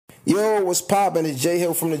Yo, what's poppin'? It's Jay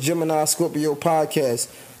Hill from the Gemini Scorpio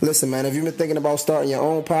podcast. Listen, man, if you've been thinking about starting your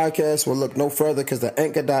own podcast, well, look no further because the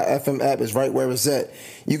Anchor.fm app is right where it's at.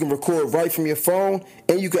 You can record right from your phone,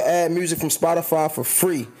 and you can add music from Spotify for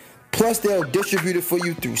free. Plus, they'll distribute it for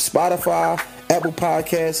you through Spotify, Apple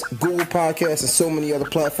Podcasts, Google Podcasts, and so many other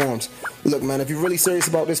platforms. Look, man, if you're really serious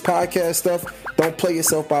about this podcast stuff, don't play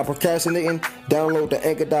yourself by procrastinating. Download the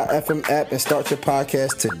Anchor.fm app and start your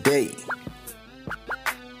podcast today.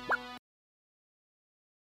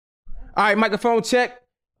 All right, microphone check.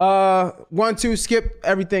 1, 2, skip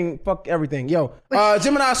everything. Fuck everything. Yo,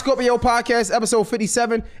 Gemini Scorpio podcast, episode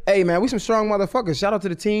 57. Hey, man, we some strong motherfuckers. Shout out to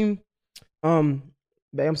the team. Babe,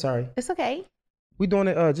 I'm sorry. It's okay. We doing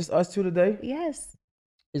it just us two today? Yes.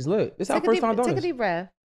 It's lit. It's our first time doing this. Take a deep breath.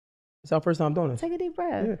 It's our first time doing this. Take a deep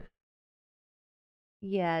breath.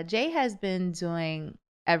 Yeah, Jay has been doing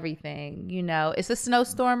everything. You know, it's a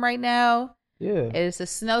snowstorm right now. Yeah. It's a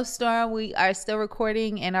snowstorm. We are still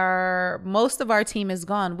recording and most of our team is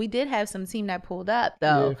gone. We did have some team that pulled up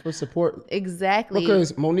though. Yeah, for support. Exactly.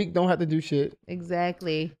 Because Monique don't have to do shit.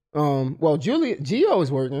 Exactly. Well, Gio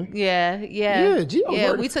is working. Yeah. Gio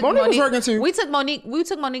working. We took Monique was working too. We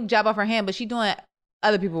took Monique job off her hand, but she doing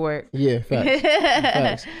other people work. Yeah,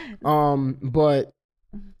 facts. But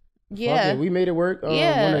yeah, we made it work.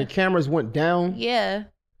 When the cameras went down. Yeah.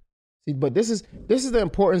 See, but this is the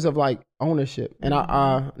importance of like ownership, and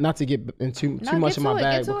I not to get into too much of my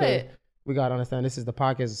bag because we gotta understand this is the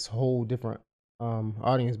podcast. It's a whole different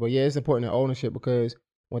audience, but yeah, it's important to ownership because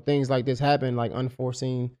when things like this happen, like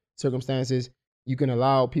unforeseen circumstances, you can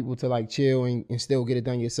allow people to like chill and still get it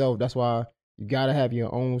done yourself. That's why you gotta have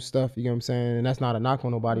your own stuff. You know what I'm saying? And that's not a knock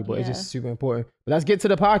on nobody, but it's just super important. But let's get to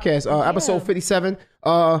the podcast. Episode 57.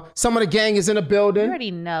 Some of the gang is in the building. You already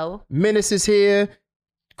know. Menace is here.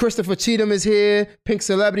 Christopher Cheatham is here. Pink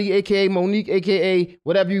Celebrity, aka Monique, aka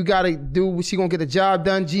whatever you gotta do. She gonna get the job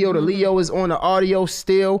done. Gio the Leo is on the audio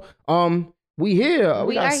still. We here.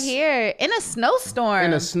 We are here in a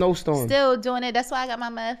snowstorm. Still doing it. That's why I got my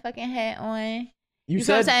motherfucking hat on. You know what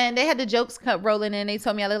I'm saying? They had the jokes cut rolling in. They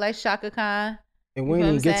told me I look like Shaka Khan. And we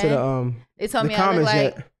didn't get to the They told me I look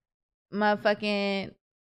like motherfucking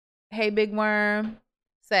Hey Big Worm.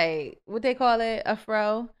 Say what they call it, a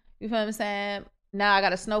fro. You feel what I'm saying? Now I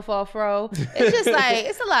got a snowfall fro. It's just like,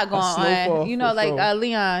 it's a lot going on. You know, like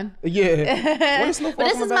Leon. Yeah. What is snowfall?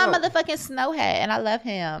 But this is my motherfucking snow hat, and I love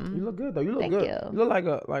him. You look good, though. You look Thank good. You look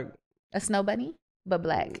like a snow bunny, but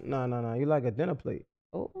black. No. You like a dinner plate.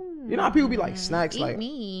 Oh. You know how people be like snacks? Eat like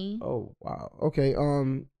me. Oh, wow. Okay.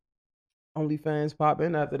 OnlyFans pop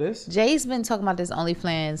in after this. Jay's been talking about this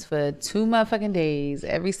OnlyFans for 2 motherfucking days.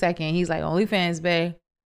 Every second, he's like, OnlyFans, babe.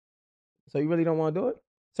 So you really don't want to do it?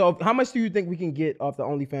 So how much do you think we can get off the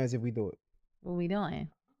OnlyFans if we do it? What we doing?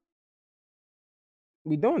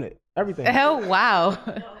 We doing it. Everything. Oh, wow.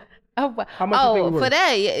 How much you think we for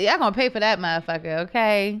that, y'all gonna pay for that motherfucker,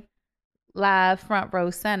 okay? Live front row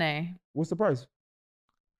center. What's the price?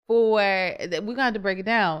 We're gonna have to break it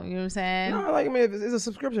down. You know what I'm saying? No, like, I mean, it's a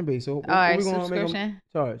subscription base. So what we gonna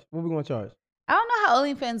charge? What we gonna charge? I don't know how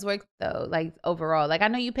OnlyFans works though, like overall. Like I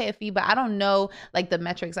know you pay a fee, but I don't know like the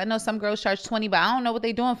metrics. I know some girls charge 20, but I don't know what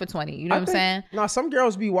they doing for 20. You know what I'm saying? No, some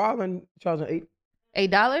girls be wild and charging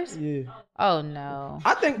 $8. Yeah. Oh no.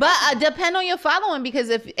 I think, but depend on your following because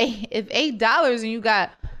if $8 and you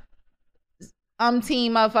got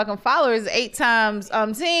motherfucking followers, 8 times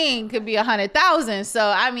could be 100,000.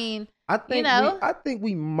 So I mean, I think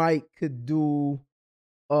we might could do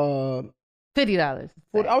 $50.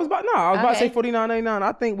 I was about to say $49.99.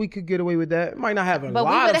 I think we could get away with that. Might not have a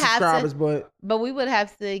lot of subscribers, but we would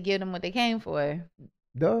have to give them what they came for.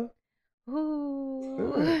 Duh.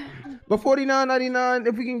 Ooh. But $49.99,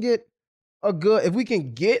 if we can get if we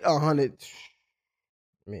can get 100,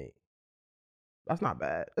 man, that's not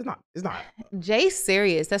bad. It's not. Jay's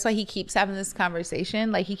serious. That's why he keeps having this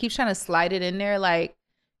conversation. Like he keeps trying to slide it in there, like.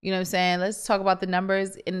 You know what I'm saying? Let's talk about the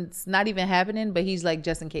numbers. And it's not even happening, but he's like,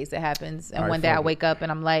 just in case it happens. And one day I wake up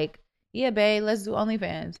and I'm like, yeah, babe, let's do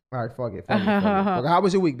OnlyFans. All right, fuck it. How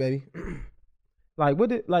was your week, baby? How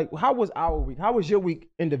was our week? How was your week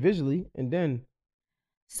individually? And then.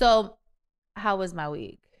 So, how was my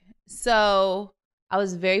week? So, I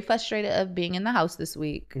was very frustrated of being in the house this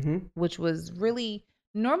week, which was really.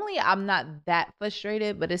 Normally, I'm not that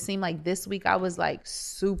frustrated, but it seemed like this week I was like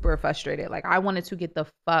super frustrated. Like I wanted to get the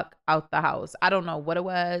fuck out the house. I don't know what it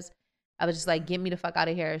was. I was just like, get me the fuck out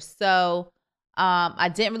of here. So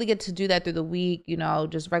I didn't really get to do that through the week, you know,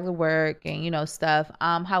 just regular work and, you know, stuff.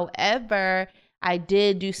 However, I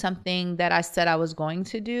did do something that I said I was going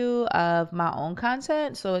to do of my own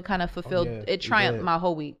content. So it kind of fulfilled, it triumphed my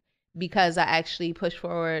whole week. because I actually pushed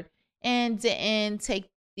forward and didn't take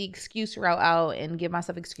the excuse route out and give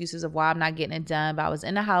myself excuses of why I'm not getting it done. But I was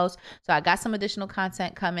in the house, so I got some additional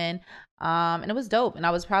content coming, and it was dope, and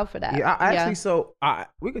I was proud for that. Yeah, I actually, so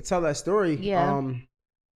we could tell that story. Yeah.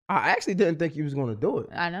 I actually didn't think you was gonna do it.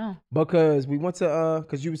 I know, because we went to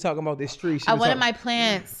because you was talking about this tree. I wanted my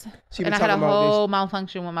plants, and I had a whole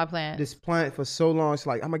malfunction with my plant. This plant for so long. It's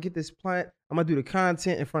like, I'm gonna get this plant. I'm gonna do the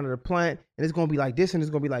content in front of the plant, and it's gonna be like this, and it's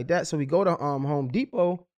gonna be like that. So we go to Home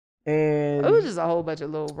Depot. And it was just a whole bunch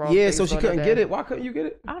of little raw. Yeah, so she couldn't get it. Why couldn't you get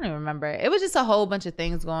it? I don't even remember. It was just a whole bunch of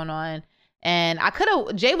things going on. And I could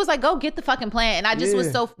have, Jay was like, go get the fucking plant. And I just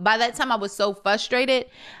was so, by that time I was so frustrated.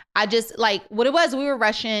 I just, like, what it was, we were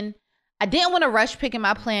rushing. I didn't want to rush picking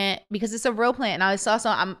my plant because it's a real plant. And I saw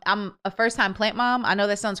I'm a first time plant mom. I know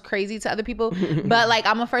that sounds crazy to other people, but like,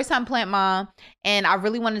 I'm a first time plant mom and I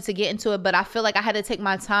really wanted to get into it, but I feel like I had to take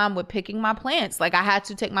my time with picking my plants. Like I had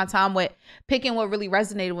to take my time with picking what really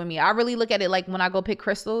resonated with me. I really look at it like when I go pick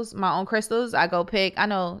crystals, my own crystals, I go pick, I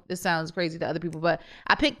know this sounds crazy to other people, but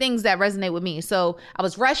I pick things that resonate with me. So I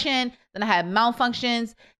was rushing, then I had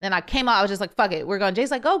malfunctions. Then I came out, I was just like, fuck it, we're going.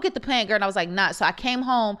 Jay's like, go get the plant, girl. And I was like, nah. So I came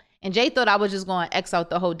home and Jay thought I was just going to X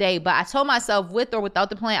out the whole day. But I told myself with or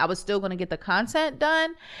without the plant, I was still going to get the content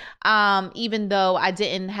done. Even though I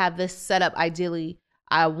didn't have this setup ideally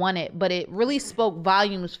I wanted. But it really spoke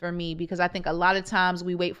volumes for me because I think a lot of times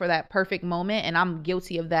we wait for that perfect moment. And I'm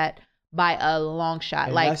guilty of that by a long shot.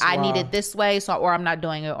 And like I need it this way, or I'm not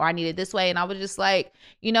doing it, or I need it this way. And I was just like,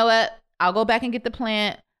 you know what? I'll go back and get the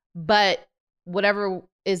plant. But whatever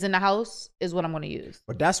is in the house is what I'm going to use.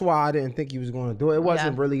 But that's why I didn't think you was going to do it. It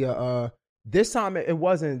wasn't really this time it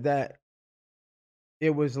wasn't that. It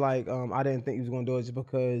was like I didn't think you was going to do it just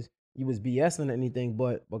because you was BSing or anything,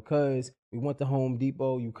 but because we went to Home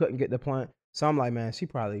Depot, you couldn't get the plant. So I'm like, man, she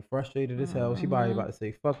probably frustrated as hell. She probably about to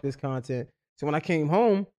say, fuck this content. So when I came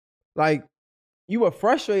home, like, you were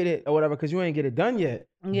frustrated or whatever because you ain't get it done yet.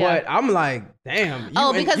 Yeah. But I'm like, damn.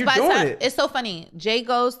 Because by the time, it's so funny. Jay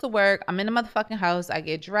goes to work. I'm in the motherfucking house. I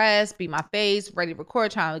get dressed, beat my face, ready to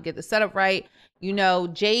record, trying to get the setup right. You know,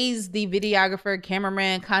 Jay's the videographer,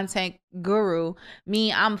 cameraman, content guru.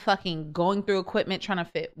 Me, I'm fucking going through equipment, trying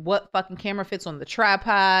to fit what fucking camera fits on the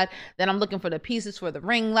tripod. Then I'm looking for the pieces for the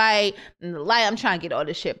ring light and the light. I'm trying to get all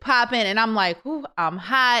this shit popping. And I'm like, ooh, I'm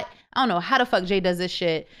hot. I don't know how the fuck Jay does this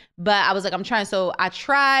shit. But I was like, I'm trying. So I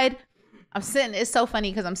tried. I'm sitting. It's so funny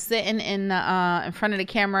because I'm sitting in front of the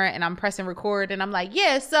camera and I'm pressing record. And I'm like,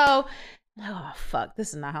 yeah, so... Oh, fuck.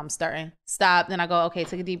 This is not how I'm starting. Stop. Then I go, okay,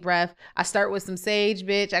 take a deep breath. I start with some sage,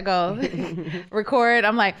 bitch. I go record.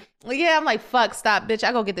 I'm like, well, yeah. I'm like, fuck, stop, bitch.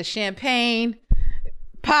 I go get the champagne.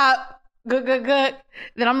 Pop. Good.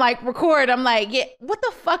 Then I'm like, record. I'm like, yeah, what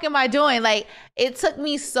the fuck am I doing? Like, it took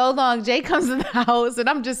me so long. Jay comes in the house and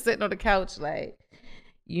I'm just sitting on the couch like,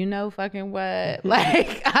 you know fucking what?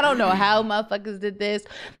 Like, I don't know how motherfuckers did this,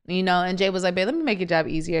 you know. And Jay was like, babe, let me make your job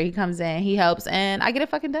easier. He comes in, he helps, and I get it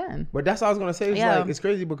fucking done. But that's what I was gonna say. It's like, it's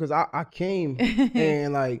crazy because I came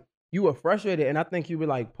and like you were frustrated, and I think you were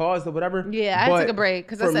like paused or whatever. Yeah, I took a break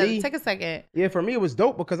because I said, take a second. Yeah, for me it was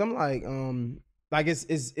dope because I'm like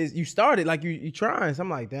it's you started like you trying. So I'm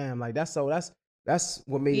like, damn, like that's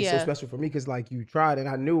what made it so special for me because like you tried, and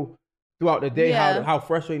I knew throughout the day how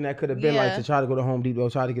frustrating that could have been, like to try to go to Home Depot,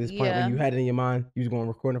 try to get this plant when you had it in your mind, you was going to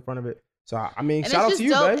record in front of it. So I mean, and shout out to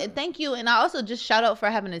you, babe. Thank you. And I also just shout out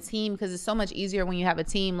for having a team because it's so much easier when you have a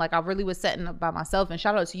team. Like I really was setting up by myself, and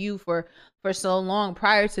shout out to you for so long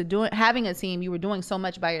prior to having a team. You were doing so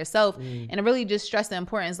much by yourself, and it really just stressed the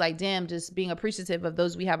importance. Like, damn, just being appreciative of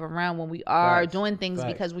those we have around when we are doing things.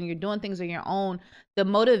 Because when you're doing things on your own, the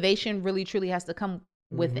motivation really truly has to come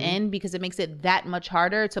within because it makes it that much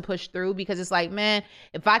harder to push through because it's like, man,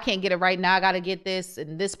 if I can't get it right now, I got to get this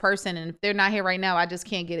and this person, and if they're not here right now, I just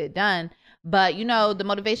can't get it done. But you know, the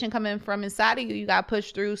motivation coming from inside of you got to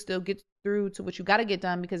push through, still get through to what you got to get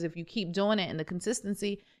done, because if you keep doing it and the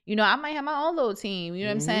consistency, you know, I might have my own little team, you know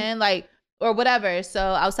what I'm saying, like, or whatever. So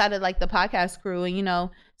outside of like the podcast crew, and you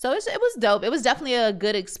know, so it was dope. It was definitely a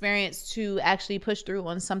good experience to actually push through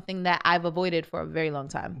on something that I've avoided for a very long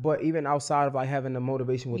time. But even outside of like having the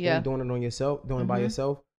motivation within doing it on yourself, doing it by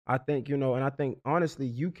yourself, I think, you know, and I think honestly,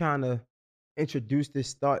 you kind of introduced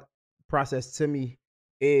this thought process to me,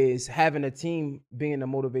 is having a team being the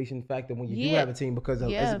motivation factor when you do have a team, because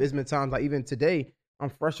it's been times like even today, I'm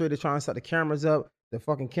frustrated trying to set the cameras up. The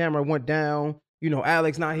fucking camera went down. you know,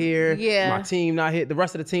 Alex not here. Yeah. My team not here. The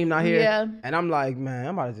rest of the team not here. Yeah. And I'm like, man,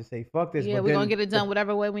 I'm about to just say fuck this. Yeah, we're going to get it done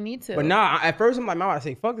whatever way we need to. But nah, at first I'm like, man, I'm about to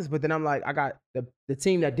say fuck this. But then I'm like, I got the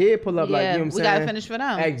team that did pull up, like, you know what I'm saying? We got to finish for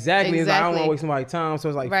them. Exactly. It's like, I don't want to waste somebody's time. So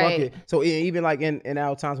it's like, fuck it. So even like in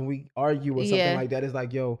our times when we argue or something like that, it's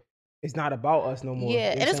like, yo, it's not about us no more. Yeah.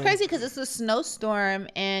 You know and it's crazy because it's a snowstorm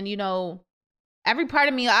and, you know, every part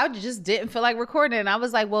of me, I just didn't feel like recording. I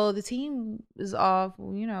was like, well, the team is off.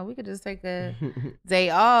 You know, we could just take a day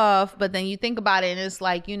off. But then you think about it and it's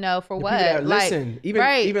like, you know, for what? That listen, even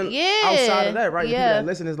outside of that, right? The people that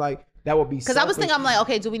listen is like, that would be because I was thinking, I'm like,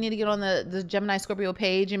 okay, do we need to get on the Gemini Scorpio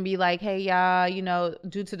page and be like, hey, y'all, you know,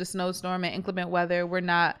 due to the snowstorm and inclement weather, we're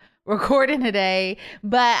not recording today.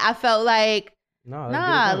 But I felt like,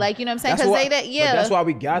 nah, like, you know what I'm saying? Because that's why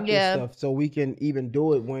we got this stuff, so we can even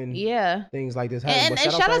do it when things like this happen.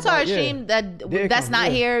 And shout out to our team that's not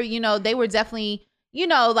here. You know, they were definitely, you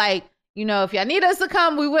know, like, you know, if y'all need us to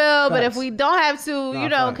come, we will. Facts. But if we don't have to, you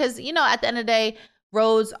know, because, you know, at the end of the day,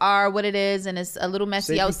 roads are what it is, and it's a little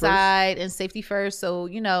messy outside and safety first. So,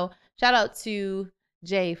 you know, shout out to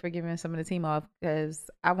Jay for giving some of the team off because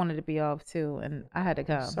I wanted to be off too, and I had to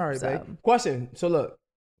come. Sorry, babe. Question. So look.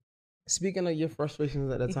 Speaking of your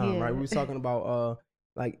frustrations at the time, right? We were talking about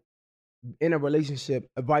like in a relationship,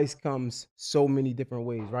 advice comes so many different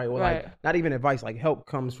ways, right? Or like not even advice, like help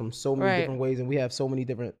comes from so many different ways, and we have so many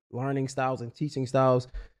different learning styles and teaching styles.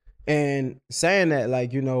 And saying that,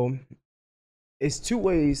 like, you know, it's two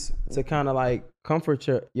ways to kind of like comfort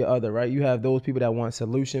your other, right? You have those people that want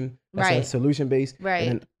solution, that's solution based,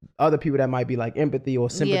 and then other people that might be like empathy or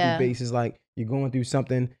sympathy based. Is like you're going through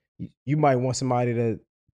something, you might want somebody to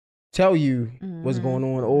tell you what's going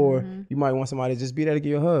on, or you might want somebody to just be there to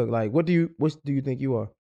give you a hug. Like, what do you think you are?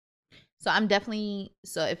 So I'm definitely,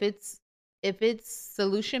 so if it's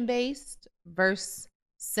solution based versus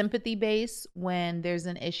sympathy based when there's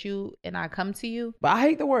an issue and I come to you. But I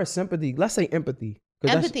hate the word sympathy. Let's say empathy.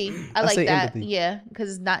 Empathy. I like that. Empathy. Yeah, because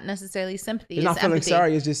it's not necessily sympathy. It's not feeling empathy.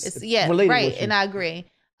 Sorry. It's just related right. With you. And I agree.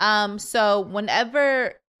 So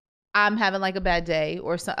whenever I'm having like a bad day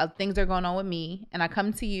or things are going on with me and I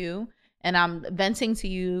come to you and I'm venting to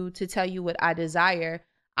you to tell you what I desire,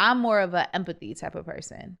 I'm more of an empathy type of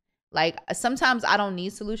person. Like sometimes I don't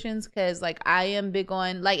need solutions because like I am big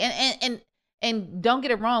on like, and don't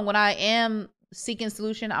get it wrong, when I am seeking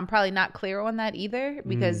solution, I'm probably not clear on that either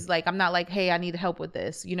because like I'm not like, hey, I need help with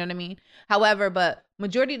this. You know what I mean? However, but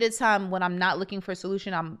majority of the time when I'm not looking for a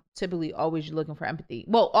solution, I'm typically always looking for empathy.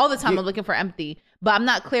 Well, all the time I'm looking for empathy, but I'm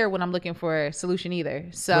not clear when I'm looking for a solution either.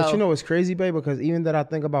 So, but you know, it's crazy, babe, because even that I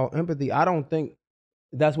think about empathy, I don't think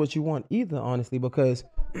that's what you want either, honestly, because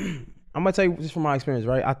I'm gonna tell you just from my experience,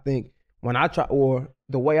 right? I think when I try, or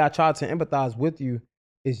the way I try to empathize with you,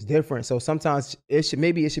 it's different. So sometimes it should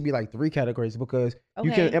be like 3 categories because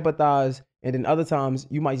you can empathize, and then other times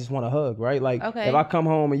you might just want a hug, right? Like if I come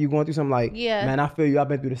home and you going through something like, man, I feel you, I've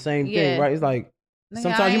been through the same thing, right? It's like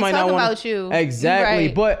sometimes you might not want about you. Exactly.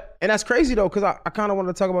 Right. But and that's crazy though, because I kind of want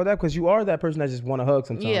to talk about that because you are that person that just want to hug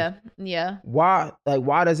sometimes. Yeah. Why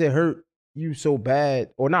does it hurt you so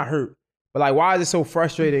bad, or not hurt, but like why is it so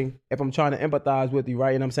frustrating if I'm trying to empathize with you,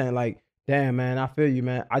 right? And I'm saying like, damn, man, I feel you,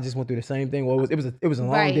 man. I just went through the same thing. Well, it was a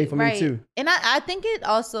long day for me too. And I think it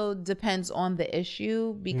also depends on the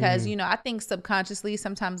issue because, you know, I think subconsciously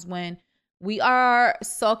sometimes when we are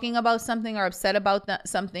sulking about something or upset about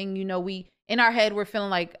something, you know, we in our head, we're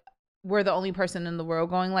feeling like we're the only person in the world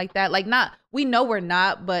going like that. Like we know we're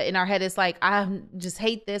not, but in our head, it's like, I just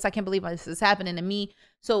hate this. I can't believe this is happening to me.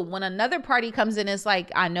 So when another party comes in, it's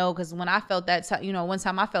like, I know, because when I felt that, you know, one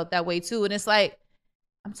time I felt that way too. And it's like,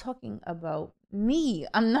 I'm talking about me.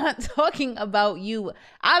 I'm not talking about you.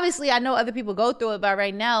 Obviously, I know other people go through it, but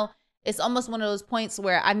right now, it's almost one of those points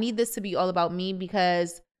where I need this to be all about me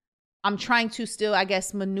because I'm trying to still, I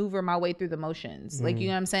guess, maneuver my way through the motions. Like, you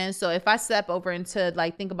know what I'm saying? So if I step over into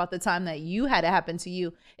like, think about the time that you had it happen to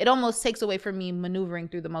you, it almost takes away from me maneuvering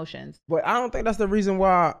through the motions. But I don't think that's the reason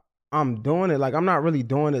why I'm doing it. Like, I'm not really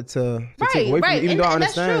doing it to take away from you, even though I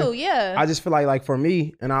understand. That's true, yeah. I just feel like for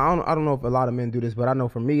me, and I don't know if a lot of men do this, but I know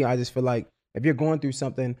for me, I just feel like if you're going through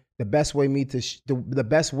something, the best way the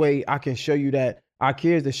best way I can show you that I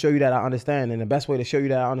care is to show you that I understand, and the best way to show you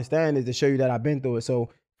that I understand is to show you that I've been through it. So,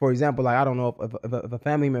 for example, like I don't know if a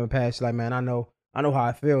family member passed, like, man, I know how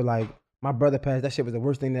I feel. Like my brother passed, that shit was the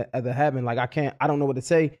worst thing that ever happened. Like I don't know what to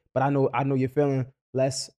say, but I know you're feeling.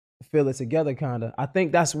 Let's feel it together, kind of. I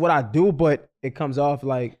think that's what I do, but it comes off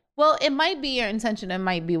like. Well, it might be your intention. It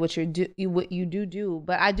might be what you do.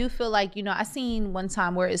 But I do feel like, you know, I seen one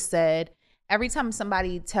time where it said, every time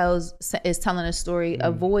somebody is telling a story,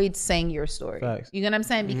 avoid saying your story. Facts. You know what I'm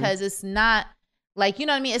saying? Because it's not Like, you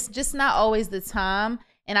know what I mean? It's just not always the time.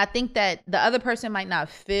 And I think that the other person might not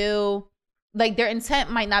feel like their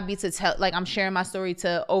intent might not be to tell, like I'm sharing my story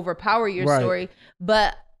to overpower your story.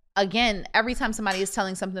 But again, every time somebody is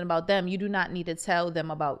telling something about them, you do not need to tell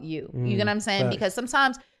them about you. You get what I'm saying? Facts. Because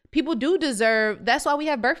sometimes people do deserve, that's why we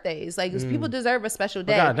have birthdays. Like people deserve a special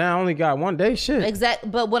day. God damn, I only got one day, shit. Exactly.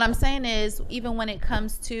 But what I'm saying is, even when it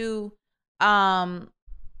comes to, even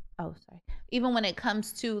when it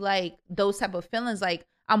comes to like those type of feelings, like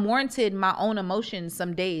I'm warranted my own emotions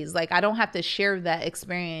some days. Like I don't have to share that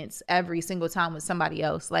experience every single time with somebody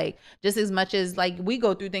else. Like just as much as like we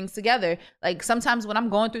go through things together. Like sometimes when I'm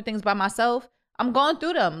going through things by myself, I'm going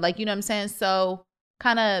through them. Like, you know what I'm saying? So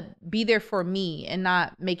kind of be there for me and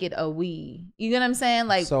not make it a we. You get what I'm saying?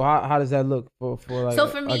 Like, so how does that look for like so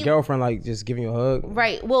for me, a girlfriend, like just giving you a hug?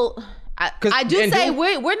 Right. Well, I do say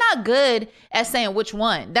we're not good at saying which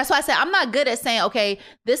one. That's why I said I'm not good at saying, okay,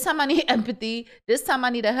 this time I need empathy, this time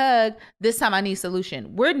I need a hug, this time I need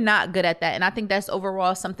solution. We're not good at that. And I think that's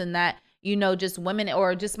overall something that, you know, just women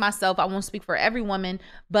or just myself, I won't speak for every woman,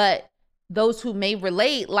 but those who may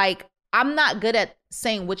relate, like I'm not good at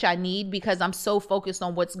saying which I need because I'm so focused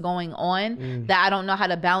on what's going on that I don't know how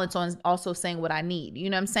to balance on also saying what I need.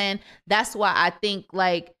 You know what I'm saying? That's why I think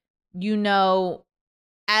like, you know,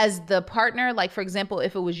 as the partner, like for example,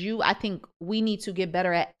 if it was you, I think we need to get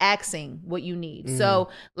better at asking what you need. So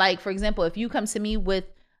like, for example, if you come to me with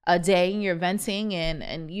a day and you're venting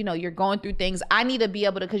and you know, you're going through things, I need to be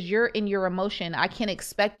able to, cause you're in your emotion. I can't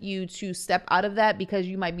expect you to step out of that because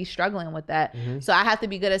you might be struggling with that. So I have to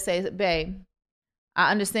be good at saying, babe,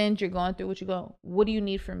 I understand you're going through what do you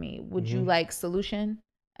need from me? Would you like solution,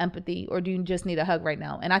 empathy, or do you just need a hug right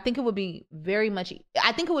now? And I think it would be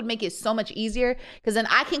I think it would make it so much easier because then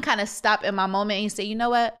I can kind of stop in my moment and say, you know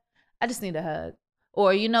what? I just need a hug.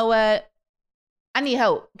 Or you know what? I need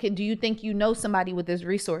help. Do you think you know somebody with this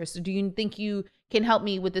resource? Do you think you can help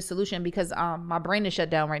me with this solution because my brain is shut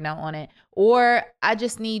down right now on it? Or I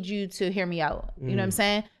just need you to hear me out. You know what I'm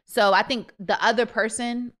saying? So I think the other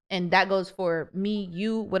person, and that goes for me,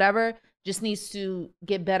 you, whatever, just needs to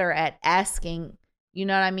get better at asking. You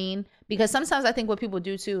know what I mean? Because sometimes I think what people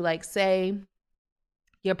do too, like say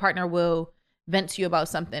your partner will vent to you about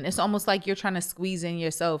something. It's almost like you're trying to squeeze in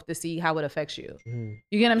yourself to see how it affects you.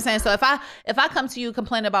 You get what I'm saying? So if I come to you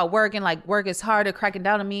complaining about work and like work is hard or cracking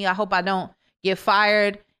down on me, I hope I don't get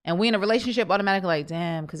fired. And we in a relationship automatically like,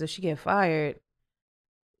 damn, because if she get fired,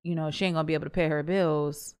 you know, she ain't gonna be able to pay her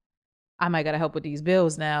bills. I might gotta help with these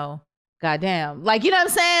bills now. Goddamn. Like, you know what I'm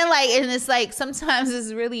saying? Like, and it's like, sometimes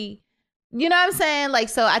it's really, you know what I'm saying? Like,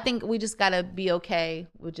 so I think we just gotta be okay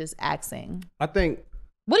with just asking. I think.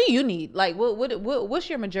 What do you need? Like, what's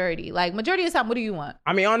your majority? Like, majority of the time, what do you want?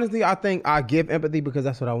 I mean, honestly, I think I give empathy because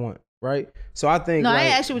that's what I want, right? So I think. No, like, I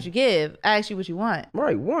ain't ask you what you give. I ask you what you want.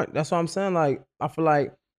 Right, want. That's what I'm saying. Like, I feel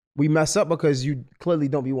like we mess up because you clearly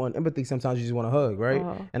don't be wanting empathy. Sometimes you just want a hug, right?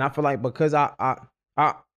 And I feel like because I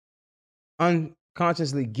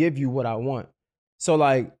unconsciously give you what I want. So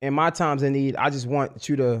like in my times of need, I just want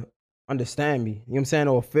you to understand me. You know what I'm saying?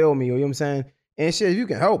 Or feel me. Or you know what I'm saying? And shit, if you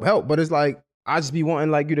can help. But it's like I just be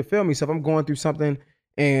wanting like you to feel me. So if I'm going through something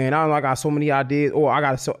and I don't know, I got so many ideas or I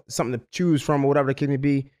got something to choose from or whatever the case may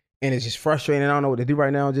be, and it's just frustrating and I don't know what to do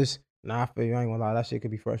right now, just I feel you. I ain't gonna lie, that shit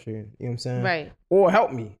could be frustrating. You know what I'm saying? Right. Or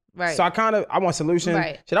help me. Right. So I want solution.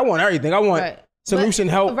 Right. Shit, I want everything. I want solution,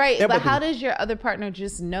 help. Right. Empathy. But how does your other partner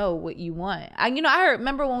just know what you want? I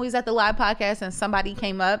remember when we was at the live podcast and somebody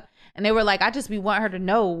came up and they were like, I just want her to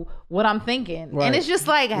know what I'm thinking. Right. And it's just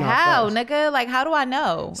like, how, nigga? Like, how do I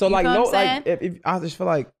know? So like, no, like, if I just feel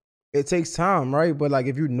like it takes time, right? But like,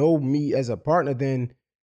 if you know me as a partner, then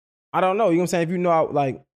I don't know. You know what I'm saying? If you know,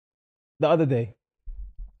 like the other day,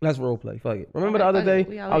 let's role play. Fuck it. Remember the other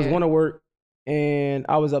day, I was going to work and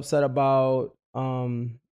I was upset about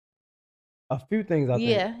a few things. I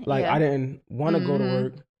think I didn't want to go to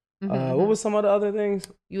work. What was some of the other things?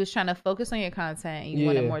 You was trying to focus on your content. You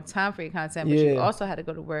wanted more time for your content, but you also had to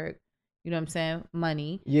go to work. You know what I'm saying?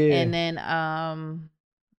 Money. Yeah. And then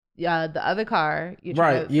the other car. You're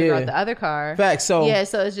trying to figure out the other car. Facts. So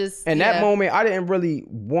so it's just in that moment, I didn't really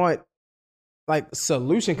want like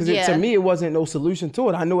solution because to me it wasn't no solution to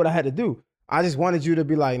it. I knew what I had to do. I just wanted you to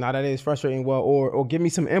be like, nah, that is frustrating. Well, or give me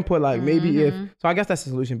some input. Like maybe if so, I guess that's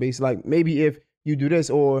the solution based. Like maybe if you do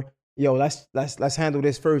this, or yo, let's handle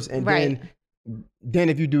this first, and then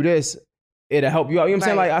if you do this, it'll help you out. You know what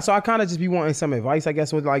I'm saying? Like, so I kind of just be wanting some advice, I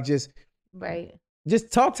guess, with like just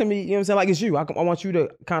talk to me. You know what I'm saying? Like it's you. I want you to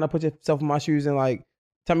kind of put yourself in my shoes and like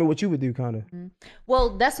tell me what you would do, kind of.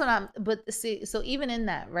 Well, that's what but see, so even in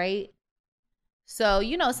that, right? So,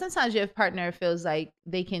 you know, sometimes your partner feels like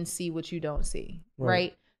they can see what you don't see,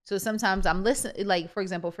 right? So sometimes I'm listening, like, for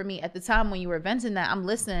example, for me, at the time when you were venting that, I'm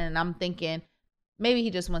listening and I'm thinking, maybe he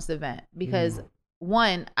just wants to vent. Because,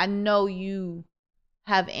 one, I know you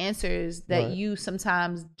have answers that you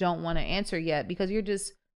sometimes don't want to answer yet because you're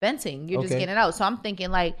just venting. You're just getting it out. So I'm thinking,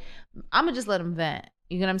 like, I'm going to just let him vent.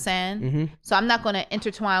 You know what I'm saying? So I'm not going to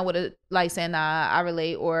intertwine with it, like, saying, nah, I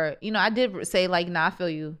relate. Or, you know, I did say, like, nah, I feel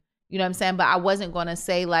you. You know what I'm saying? But I wasn't going to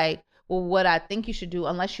say, like, well, what I think you should do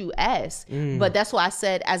unless you ask. But that's why I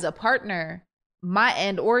said, as a partner, my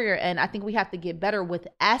end or your end, I think we have to get better with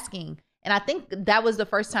asking. And I think that was the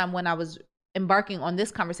first time when I was embarking on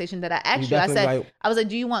this conversation that I asked you. I said, I was like,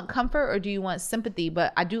 do you want comfort or do you want sympathy?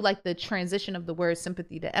 But I do like the transition of the word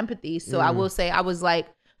sympathy to empathy. So I will say, I was like,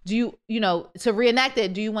 do you know, to reenact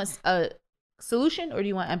it, do you want a solution or do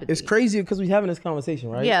you want empathy? It's crazy because we're having this conversation,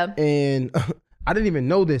 right? Yeah. And I didn't even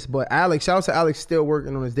know this, but Alex, shout out to Alex, still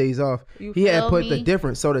working on his days off. He had put the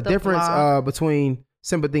difference. So the difference between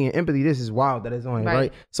sympathy and empathy, this is wild that is on it,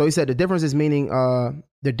 right? So he said the difference is meaning,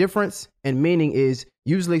 the difference in meaning is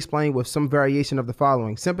usually explained with some variation of the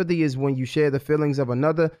following. Sympathy is when you share the feelings of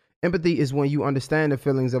another. Empathy is when you understand the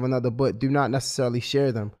feelings of another, but do not necessarily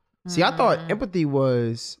share them. See, I thought empathy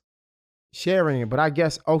was sharing it, but I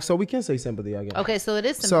guess, so we can say sympathy, I guess. Okay, so it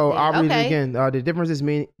is sympathy. So I'll read it again. The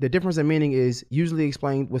difference in meaning is usually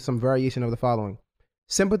explained with some variation of the following.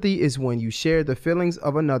 Sympathy is when you share the feelings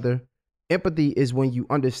of another. Empathy is when you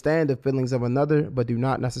understand the feelings of another, but do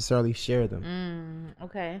not necessarily share them.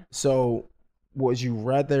 Okay. So would you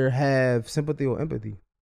rather have sympathy or empathy?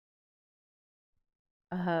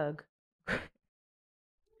 A hug.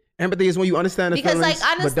 Empathy is when you understand the feelings, like,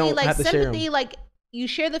 honestly, but don't like, have to share them. sympathy, like, you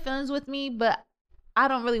share the feelings with me, but I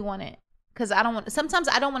don't really want it. Because sometimes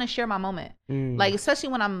I don't want to share my moment. Like, especially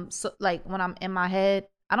when I'm in my head,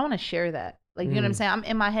 I don't want to share that. Like, you know what I'm saying? I'm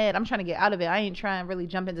in my head. I'm trying to get out of it. I ain't trying to really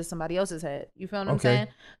jump into somebody else's head. You feel what I'm saying?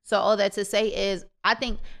 So all that to say is, I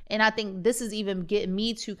think this is even getting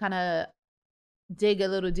me to kind of dig a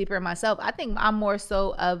little deeper in myself. I think I'm more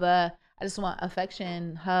so of I just want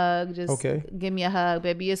affection, hug, just give me a hug,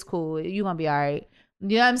 baby. It's cool. You gonna be all right.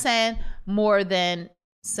 You know what I'm saying? More than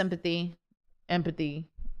sympathy, empathy,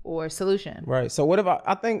 or solution. Right. So what if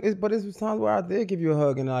I think it's times where I did give you a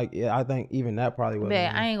hug and like, yeah, I think even that probably wasn't.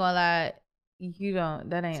 Babe, I ain't gonna lie.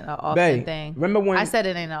 That ain't an often thing. Remember when I said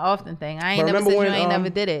it ain't an often thing? I ain't never said you ain't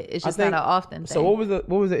never did it. It's just not an often thing. So what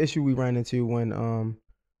was the issue we ran into when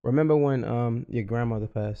remember when your grandmother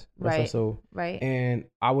passed? Right. So right. And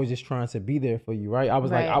I was just trying to be there for you, right? I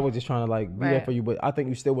was I was just trying to like be there for you, but I think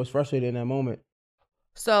you still was frustrated in that moment.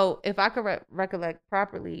 So if I could recollect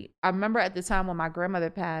properly, I remember at the time when my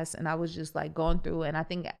grandmother passed and I was just like going through, and I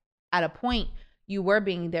think at a point you were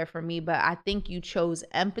being there for me, but I think you chose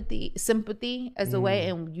sympathy as a way,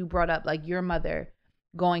 and you brought up like your mother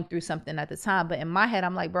going through something at the time. But in my head,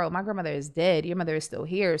 I'm like, bro, my grandmother is dead. Your mother is still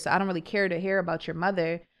here. So I don't really care to hear about your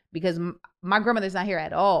mother because my grandmother's not here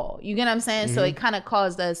at all. You get what I'm saying? So it kind of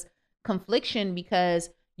caused us confliction because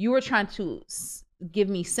you were trying to give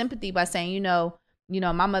me sympathy by saying, you know,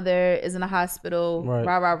 my mother is in a hospital,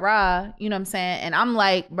 rah, rah, rah. You know what I'm saying? And I'm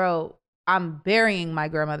like, bro, I'm burying my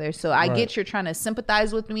grandmother. So I get you're trying to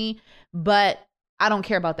sympathize with me, but I don't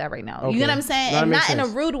care about that right now. You get what I'm saying? And not in a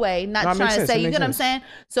rude way, not trying to say, you get what I'm saying?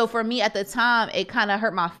 So for me at the time, it kind of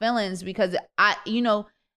hurt my feelings because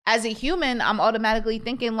as a human, I'm automatically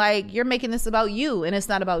thinking like, you're making this about you and it's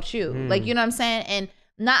not about you. Like, you know what I'm saying? And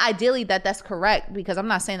not ideally that's correct, because I'm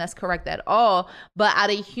not saying that's correct at all, but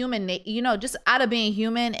out of human, just out of being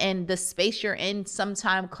human, and the space you're in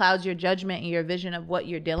sometimes clouds your judgment and your vision of what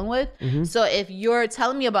you're dealing with. So if you're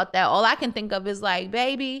telling me about that, all I can think of is like,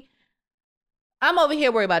 baby, I'm over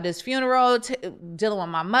here worried about this funeral, dealing with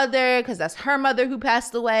my mother because that's her mother who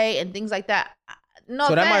passed away and things like that. No,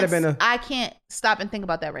 so offense, that might have been I can't stop and think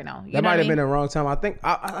about that right now. That might have been a wrong time. I think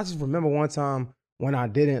I just remember one time when I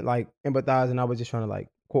didn't like empathize and I was just trying to like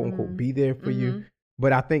quote unquote be there for you.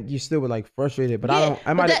 But I think you still were like frustrated. But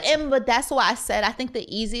but that's why I said I think the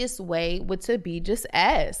easiest way would to be just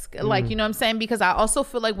ask. Like, you know what I'm saying? Because I also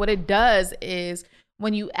feel like what it does is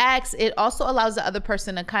when you ask, it also allows the other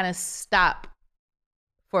person to kind of stop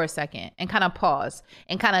for a second and kind of pause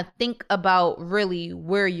and kind of think about really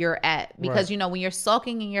where you're at. Because, when you're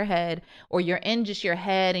sulking in your head or you're in just your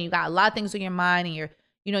head and you got a lot of things on your mind and you're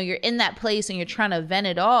in that place and you're trying to vent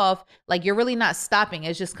it off, like you're really not stopping.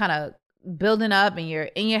 It's just kind of building up and you're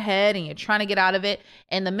in your head and you're trying to get out of it.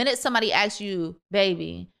 And the minute somebody asks you,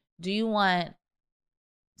 baby, do you want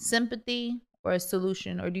sympathy or a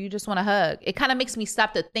solution, or do you just want a hug? It kind of makes me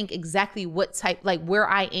stop to think exactly what type, like where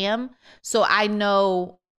I am. So I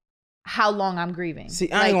know how long I'm grieving.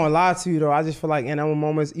 See, I ain't gonna lie to you though. I just feel like in those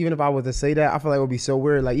moments, even if I was to say that, I feel like it would be so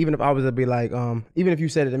weird. Like even if I was to be like, even if you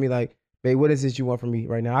said it to me like, babe, what is it you want from me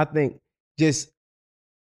right now? I think just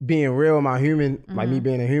being real, my human, like me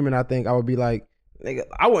being a human, I think I would be like, nigga,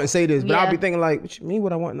 I wouldn't say this, but I'd be thinking like, what you mean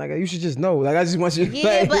what I want? Like, you should just know. Like, I just want you to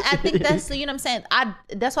Yeah, but I think that's, you know what I'm saying?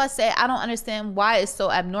 That's why I say I don't understand why it's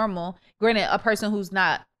so abnormal. Granted, a person who's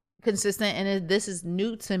not consistent and this is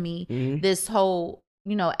new to me, this whole,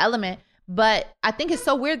 you know, element. But I think it's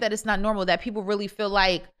so weird that it's not normal, that people really feel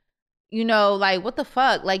like, you know, like, what the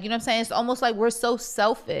fuck? Like, you know what I'm saying? It's almost like we're so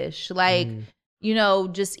selfish. Like, you know,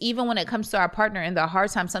 just even when it comes to our partner in the hard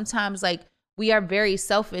time, sometimes like we are very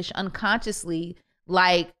selfish unconsciously.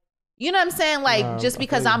 Like, you know what I'm saying? Like, just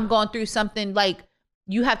because I'm going through something, like,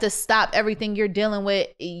 you have to stop everything you're dealing with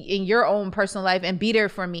in your own personal life and be there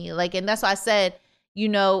for me. Like, and that's why I said, you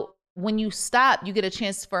know, when you stop, you get a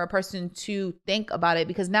chance for a person to think about it,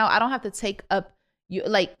 because now I don't have to take up you.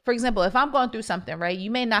 Like, for example, if I'm going through something, right, you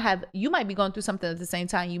might be going through something at the same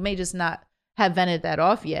time. You may just not have vented that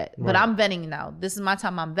off yet, but I'm venting now. This is my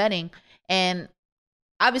time. I'm venting. And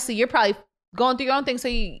obviously you're probably going through your own thing. So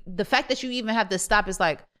the fact that you even have to stop is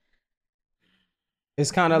like,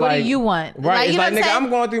 it's kind of like, what like, do you want? Right. Like, it's like, nigga, I'm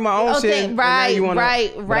going through my own shit. Right.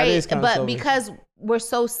 But selfish. Because we're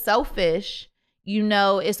so selfish, you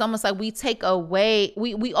know, it's almost like we take away,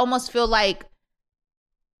 we almost feel like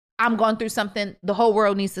I'm going through something, the whole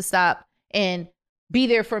world needs to stop and be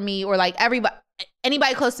there for me, or like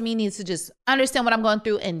anybody close to me needs to just understand what I'm going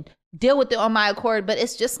through and deal with it on my accord. But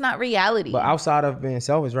it's just not reality. But outside of being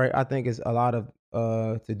selfish, right, I think it's a lot of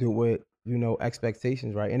to do with, you know,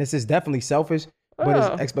 expectations, right? And this is definitely selfish, but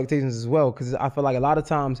it's expectations as well, because I feel like a lot of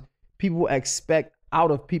times people expect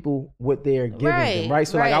out of people what they're giving them, right?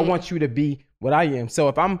 So like, I want you to be what I am. So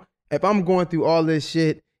if I'm going through all this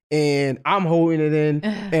shit and I'm holding it in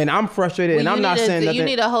and I'm frustrated and I'm not saying nothing. You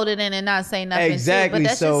need to hold it in and not say nothing. Exactly. Too. But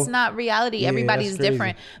that's just not reality. Everybody's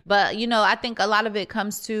different. But, you know, I think a lot of it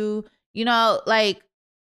comes to, you know, like,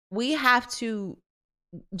 we have to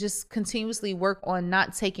just continuously work on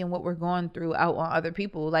not taking what we're going through out on other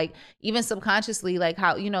people. Like, even subconsciously, like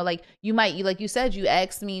how, you know, like like you said, you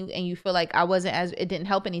asked me and you feel like it didn't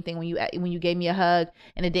help anything when you gave me a hug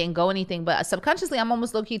and it didn't go anything. But subconsciously, I'm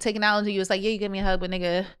almost low key taking out into you. It's like, yeah, you gave me a hug, but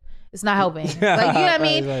nigga, it's not helping. Like, you know what I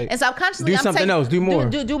mean? Like, and subconsciously, do something else, do more.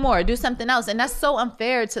 Do more, do something else. And that's so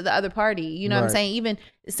unfair to the other party. You know what I'm saying? Even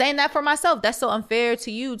saying that for myself, that's so unfair to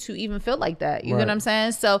you to even feel like that. You know what I'm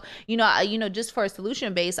saying? So, you know, just for a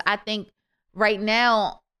solution base, I think right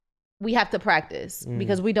now we have to practice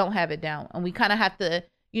because we don't have it down. And we kind of have to,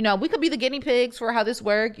 you know, we could be the guinea pigs for how this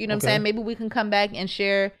works. You know what I'm saying? Maybe we can come back and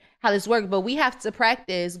share how this works, but we have to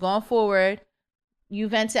practice going forward. You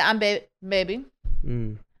vented, I'm baby.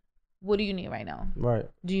 What do you need right now? Right.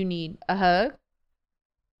 Do you need a hug,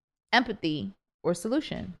 empathy, or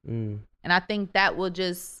solution? And I think that will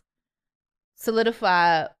just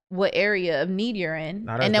solidify what area of need you're in.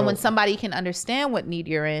 And then when somebody can understand what need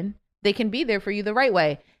you're in, they can be there for you the right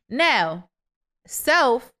way. Now,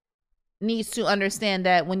 self needs to understand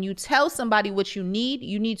that when you tell somebody what you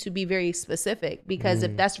need to be very specific, because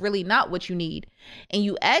if that's really not what you need and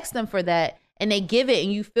you ask them for that and they give it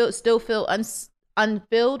and you still feel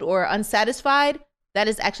unfilled or unsatisfied, that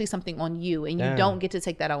is actually something on you, and you don't get to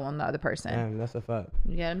take that out on the other person. Damn, that's a fact.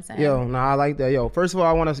 You get what I'm saying? Yo, I like that. Yo, first of all,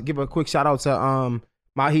 I want to give a quick shout out to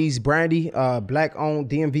Mahi's Brandy, black owned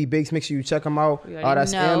DMV Bigs. Make sure you check them out.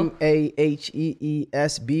 That's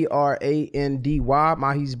MAHEESBRANDY.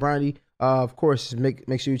 Mahi's Brandy. Of course,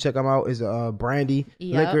 make sure you check them out. Is brandy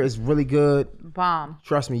liquor is really good. Bomb.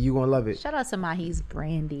 Trust me, you gonna love it. Shout out to Mahi's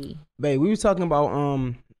Brandy. Babe, we was talking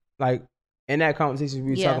about like in that conversation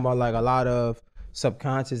we were talking about like a lot of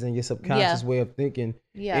subconscious and your subconscious way of thinking.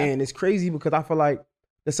 Yeah. And it's crazy because I feel like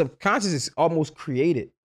the subconscious is almost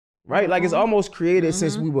created, right? Like it's almost created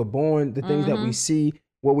since we were born, the things that we see,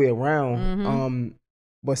 what we're around.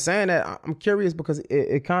 But saying that, I'm curious because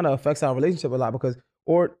it kind of affects our relationship a lot because,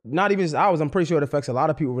 or not even just ours, I'm pretty sure it affects a lot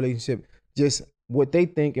of people's relationship, just what they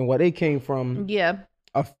think and what they came from. Yeah.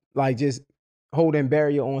 Like just holding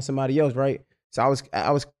barrier on somebody else, right? So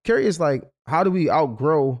I was curious, like, how do we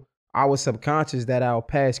outgrow our subconscious that our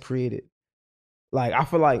past created? Like, I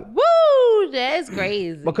feel like, woo, that's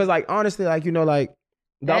crazy. Because, like, honestly, like, you know, like,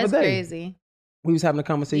 the other day, crazy. We was having a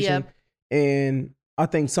conversation, and I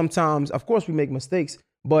think sometimes, of course, we make mistakes,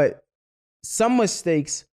 but some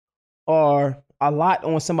mistakes are a lot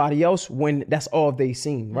on somebody else when that's all they've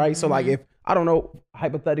seen, right? So, like, if, I don't know,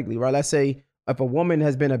 hypothetically, right, let's say if a woman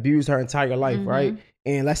has been abused her entire life, right?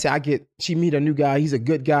 And let's say she meet a new guy, he's a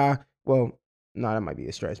good guy. Well, no, that might be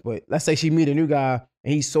a stretch, but let's say she meet a new guy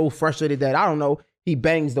and he's so frustrated that, I don't know, he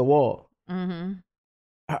bangs the wall.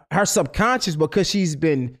 Mm-hmm. Her subconscious, because she's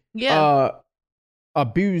been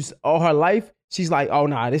abused all her life, she's like, oh,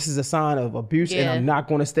 nah, this is a sign of abuse and I'm not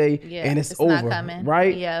going to stay and it's over,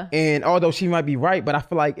 right? Yeah. And although she might be right, but I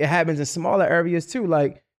feel like it happens in smaller areas too.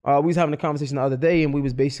 Like we was having a conversation the other day and we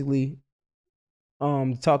was basically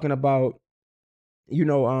talking about, you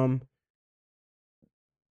know,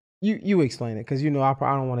 you explain it because, you know, I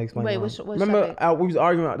don't want to explain it. Wait, remember we was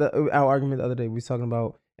arguing our argument the other day. We was talking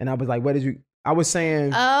about, and I was like, what did you... I was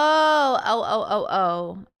saying...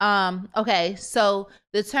 Okay, so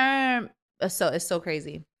the term... So it's so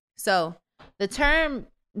crazy. So the term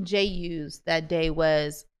Jay used that day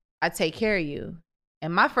was, I take care of you.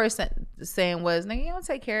 And my first saying was, nigga, you don't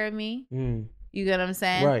take care of me. You get what I'm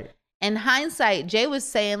saying? Right. In hindsight, Jay was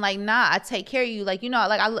saying like, nah, I take care of you. Like, you know,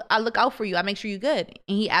 like I look out for you. I make sure you're good.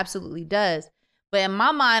 And he absolutely does. But in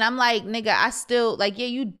my mind, I'm like, nigga, I still like, yeah,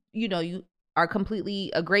 you know, you are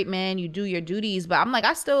completely a great man. You do your duties. But I'm like,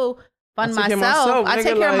 I still fund myself. I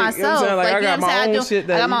take care of myself. Like, you know what I'm saying?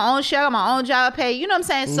 I got my own shit. I got my own job pay. You know what I'm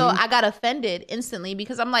saying? So I got offended instantly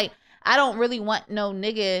because I'm like, I don't really want no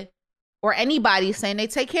nigga or anybody saying they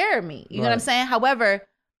take care of me. You know what I'm saying? However,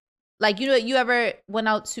 like, you know, you ever went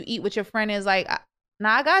out to eat with your friend and is like,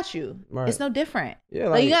 nah, I got you. Right. It's no different. Yeah,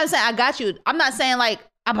 like, you know what I'm saying? I got you. I'm not saying like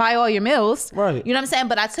I buy all your meals. Right. You know what I'm saying?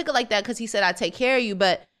 But I took it like that because he said I take care of you.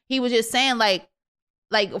 But he was just saying like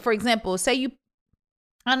for example, say you,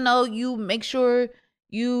 I don't know, you make sure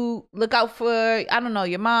you look out for, I don't know,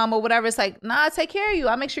 your mom or whatever. It's like, nah, I take care of you.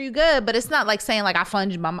 I make sure you're good. But it's not like saying like I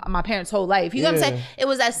fund my parents' whole life. You know what I'm saying? It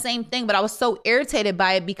was that same thing, but I was so irritated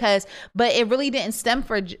by it but it really didn't stem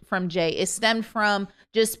from Jay. It stemmed from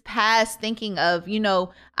just past thinking of, you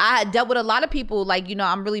know, I dealt with a lot of people. Like, you know,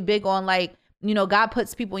 I'm really big on like, you know, God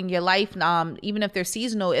puts people in your life, even if they're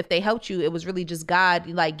seasonal, if they helped you, it was really just God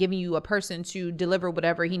like giving you a person to deliver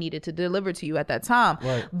whatever he needed to deliver to you at that time.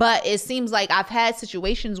 Right. But it seems like I've had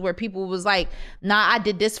situations where people was like, nah, I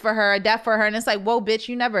did this for her, that for her. And it's like, whoa, bitch,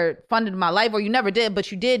 you never funded my life, or you never did,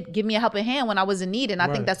 but you did give me a helping hand when I was in need. And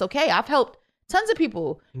I think that's okay. I've helped tons of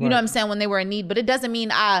people, you know what I'm saying, when they were in need, but it doesn't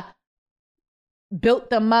mean I built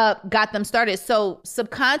them up, got them started. So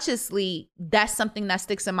subconsciously, that's something that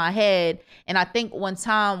sticks in my head. And I think one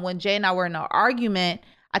time when Jay and I were in an argument,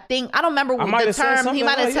 I don't remember what the term, he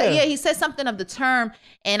might have said, he said something of the term.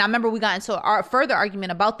 And I remember we got into a further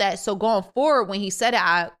argument about that. So going forward, when he said it,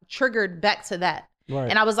 I triggered back to that. Right.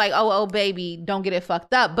 And I was like, oh, baby, don't get it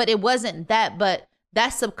fucked up. But it wasn't that, but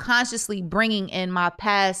that's subconsciously bringing in my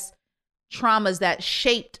past traumas that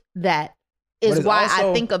shaped that. Is why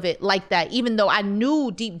I think of it like that, even though I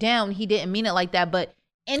knew deep down he didn't mean it like that. But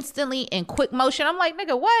instantly in quick motion, I'm like,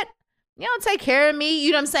 nigga, what? You don't take care of me.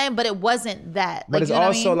 You know what I'm saying? But it wasn't that. But like, it's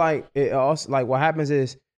also like, what happens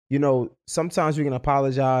is, you know, sometimes you can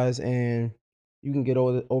apologize and you can get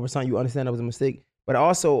over something. You understand that was a mistake. But it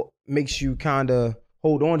also makes you kind of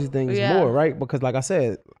hold on to things more, right? Because like I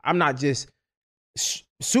said, I'm not just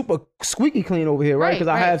super squeaky clean over here, right? Because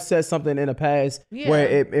I have said something in the past where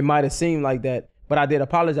it might have seemed like that, but I did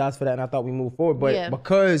apologize for that, and I thought we moved forward. But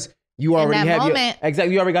because you already have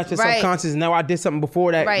you already got your subconscious. Now I did something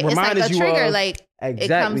before that reminded you of. It's like a trigger, like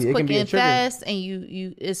exactly. It comes quick and fast, and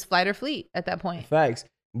you it's flight or fleet at that point. Facts,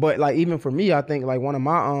 but like even for me, I think like one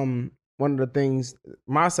of the things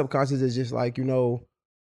my subconscious is just like, you know,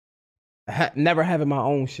 never having my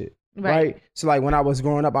own shit. Right. So like when I was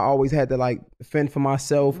growing up, I always had to like fend for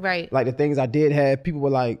myself. Right. Like the things I did have, people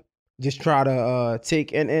would like just try to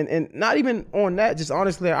take and not even on that. Just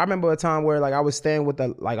honestly, I remember a time where like I was staying with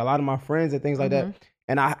like a lot of my friends and things like that,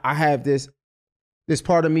 and I have this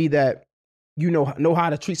part of me that you know how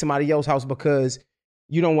to treat somebody else's house because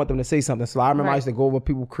you don't want them to say something. So I remember I used to go over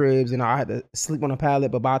people's cribs and I had to sleep on a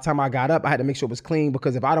pallet. But by the time I got up, I had to make sure it was clean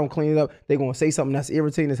because if I don't clean it up, they're going to say something that's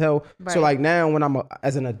irritating as hell. Right. So like now when I'm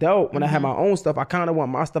as an adult, when I have my own stuff, I kind of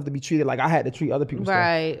want my stuff to be treated like I had to treat other people's stuff.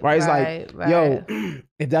 Right. It's like, yo,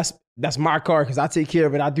 if that's my car because I take care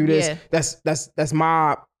of it. I do this. Yeah. That's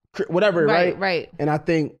my whatever. Right. And I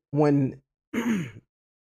think when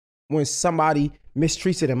somebody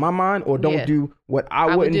mistreats it in my mind or don't do what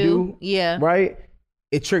I wouldn't do. Yeah. Right.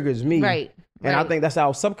 It triggers me. Right. And I think that's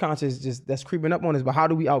our subconscious that's creeping up on us. But how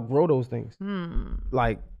do we outgrow those things?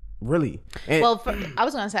 Like, really? And well, I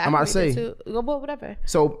was going to say, I'm about to say, whatever.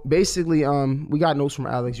 So basically, we got notes from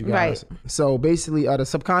Alex, you guys. Right. So basically, the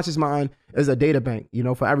subconscious mind is a data bank, you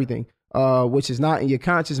know, for everything, which is not in your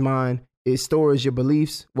conscious mind. It stores your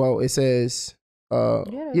beliefs. Well, it says,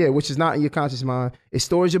 which is not in your conscious mind. It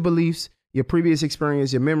stores your beliefs, your previous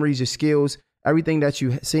experience, your memories, your skills. Everything that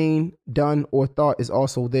you've seen, done, or thought is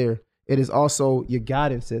also there. it is also your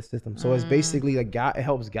guidance system. So it's basically a guide. It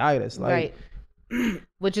helps guide us. Like, right.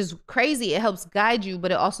 Which is crazy. It helps guide you,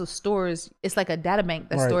 but it also stores. It's like a data bank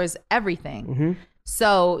that stores everything. Mm-hmm.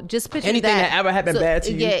 So just picture anything that ever happened bad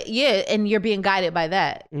to you. Yeah, and you're being guided by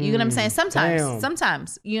that. You know what I'm saying?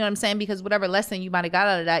 Sometimes, you know what I'm saying? Because whatever lesson you might have got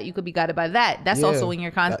out of that, you could be guided by that. That's also in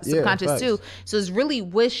your subconscious too. So it's really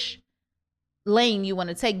which lane you want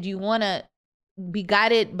to take. Do you want to be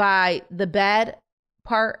guided by the bad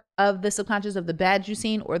part of the subconscious of the bad you've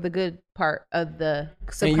seen, or the good part of the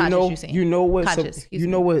subconscious you've seen? You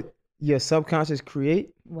know what your subconscious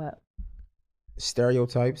create? What?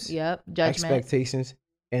 Stereotypes. Yep. Judgment. Expectations.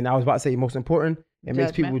 And I was about to say, most important, it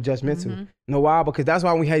makes people judgmental. Mm-hmm. Know why? Because that's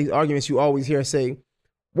why when we have these arguments, you always hear say,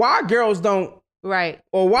 why girls don't. Right.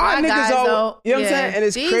 Or why niggas don't. You know what I'm saying? And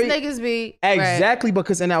it's these crazy. Niggas be. Exactly,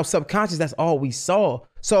 because in our subconscious, that's all we saw.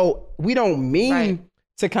 So we don't mean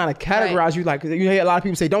to kind of categorize you. Like, you hear a lot of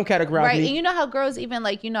people say, don't categorize me. And you know how girls even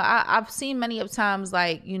like, I've seen many of times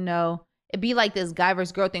like, it'd be like this guy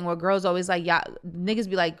versus girl thing where girls always like, yeah, niggas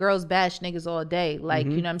be like, girls bash niggas all day. Like,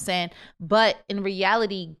 you know what I'm saying? But in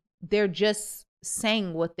reality, they're just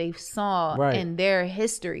saying what they saw in their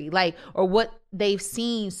history, like, or what they've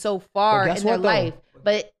seen so far in their life.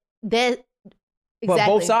 But that, But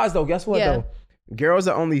both sides though, guess what though? Girls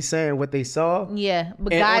are only saying what they saw. Yeah,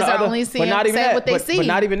 but guys are only saying what they see. But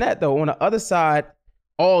not even that though. On the other side,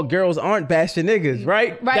 all girls aren't bashing niggas,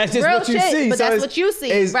 right? That's just what you see. But that's what you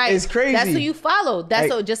see, right? It's crazy. That's who you follow.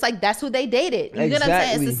 That's who they dated. You get what I'm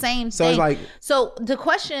saying? It's the same thing. Like, so the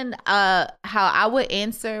question, how I would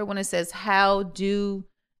answer when it says, how do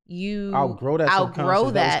you outgrow that?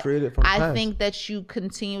 I think that you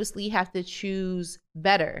continuously have to choose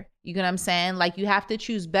better. You get what I'm saying? Like, you have to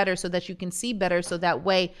choose better so that you can see better. So that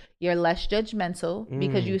way you're less judgmental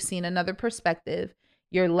because you've seen another perspective.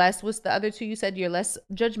 You're less, what's the other two you said? You're less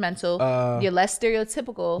judgmental. You're less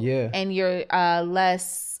stereotypical. Yeah. And you're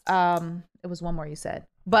less, it was one more you said.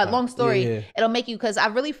 But long story, it'll make you, because I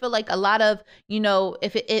really feel like a lot of,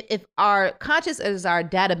 if our conscious is our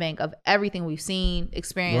data bank of everything we've seen,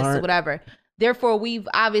 experienced, whatever. Therefore, we've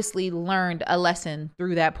obviously learned a lesson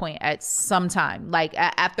through that point at some time. Like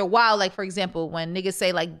after a while, like for example, when niggas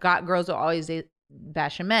say like girls are always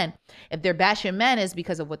bashing men. If they're bashing men, is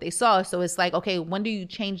because of what they saw. So it's like, okay, when do you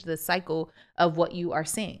change the cycle of what you are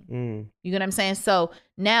seeing? You get what I'm saying? So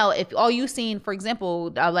now if all you seen, for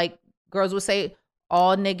example, like girls would say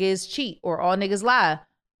all niggas cheat or all niggas lie,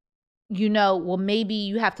 well, maybe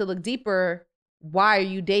you have to look deeper. Why are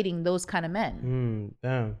you dating those kind of men?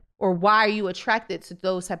 Damn. Or why are you attracted to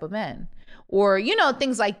those type of men? Or,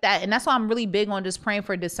 things like that. And that's why I'm really big on just praying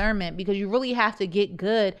for discernment, because you really have to get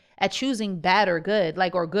good at choosing bad or good,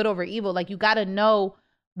 like, or good over evil. Like, you got to know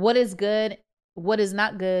what is good, what is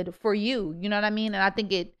not good for you. You know what I mean? And I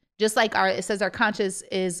think it, just like it says our conscious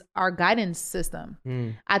is our guidance system.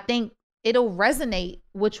 I think it'll resonate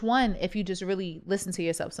which one if you just really listen to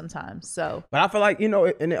yourself sometimes. So, but I feel like,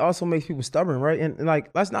 and it also makes people stubborn, right? And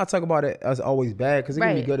like, let's not talk about it as always bad, because it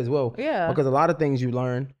can be good as well. Yeah. Because a lot of things you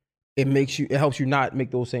learn, it helps you not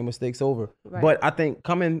make those same mistakes over. Right. But I think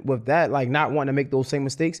coming with that, like not wanting to make those same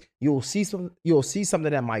mistakes, you'll see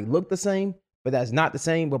something that might look the same, but that's not the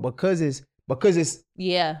same. But because it's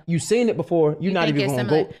you've seen it before, you're not even going to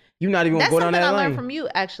go. You're not even going to go down that lane. That's something I learned from you,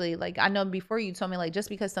 actually. Like, I know before you told me, like, just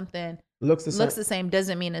because something looks the same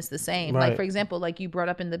doesn't mean it's the same. Right. Like, for example, like you brought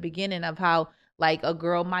up in the beginning of how, like, a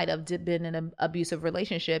girl might have been in an abusive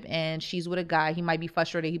relationship and she's with a guy. He might be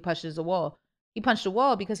frustrated. He punches a wall. He punched a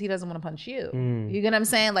wall because he doesn't want to punch you. You get what I'm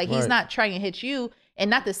saying? Like, he's not trying to hit you. And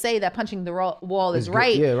not to say that punching the wall is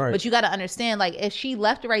right, but you got to understand, like, if she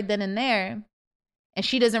left right then and there and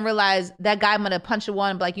she doesn't realize that guy might have punched a wall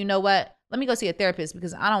and be like, you know what? Let me go see a therapist,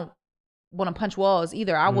 because I don't want to punch walls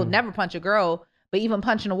either. I will never punch a girl, but even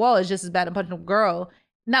punching a wall is just as bad as punching a girl.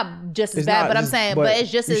 Not just as bad, but I'm saying, but it's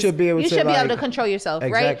just as, you should be able to control yourself,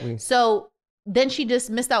 exactly. Right? So then she just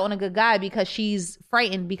missed out on a good guy because she's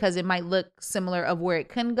frightened because it might look similar of where it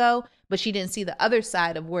can go, but she didn't see the other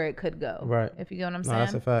side of where it could go. Right. If you get what I'm saying?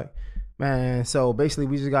 That's a fact. Man, so basically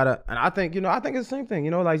we just gotta, and I think it's the same thing,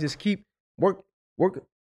 like just keep work.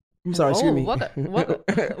 I'm sorry, excuse me.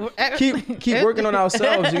 Keep working on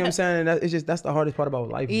ourselves. You know what I'm saying? And that's the hardest part about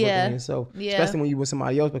life. Yeah. So especially when you with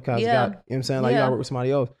somebody else, because you know what I'm saying? Like you gotta work with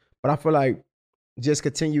somebody else. But I feel like just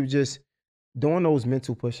continue doing those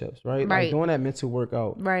mental push-ups, right? Like doing that mental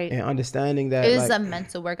workout. Right. And understanding that it is a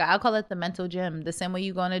mental workout. I call it the mental gym. The same way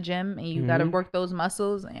you go in a gym and you gotta work those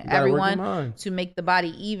muscles and everyone to make the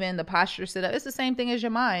body even, the posture sit up. It's the same thing as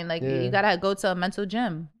your mind. Like you gotta go to a mental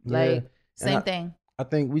gym. Like same thing. I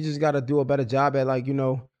think we just got to do a better job at, like,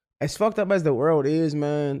 as fucked up as the world is,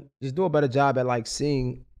 man, just do a better job at like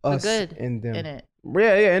seeing us in them. In it.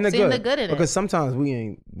 Yeah, and seeing the good in it. Because sometimes we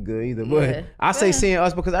ain't good either. But I say seeing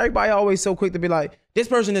us because everybody always so quick to be like, this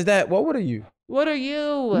person is that. Well, what are you? What are you? You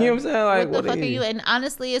know what I'm saying? Like, what the fuck are you? And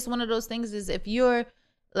honestly, it's one of those things is if you're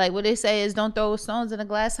like what they say is don't throw stones in a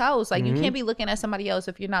glass house. Like you can't be looking at somebody else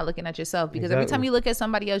if you're not looking at yourself. Because every time you look at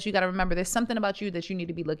somebody else, you got to remember there's something about you that you need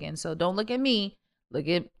to be looking. So don't look at me. Look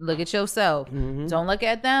at yourself. Don't look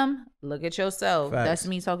at them. Look at yourself. Facts. That's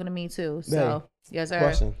me talking to me too. So yes, sir.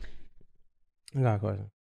 Question. I got a question.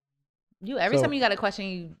 Every time you got a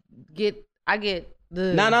question, I get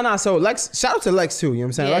the No. So Lex, shout out to Lex too. You know what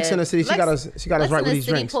I'm saying? Lex in the city, she got us right with these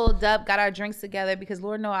drinks. Pulled up, got our drinks together because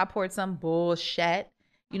Lord know I poured some bullshit.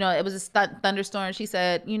 You know, it was a thunderstorm. She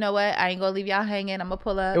said, you know what? I ain't gonna leave y'all hanging. I'm gonna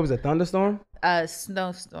pull up. It was a thunderstorm? A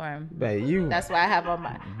snowstorm. Babe, that's what I have on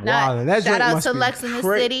my. Wow, that shout out to Lex in the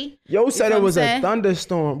city. Yo said it was a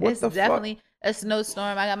thunderstorm. What the fuck? It's definitely a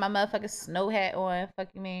snowstorm. I got my motherfucking snow hat on. Fuck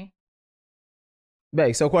you, man.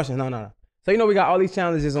 Babe, so question. No. So you know we got all these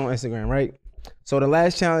challenges on Instagram, right? So the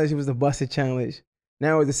last challenge was the busted challenge.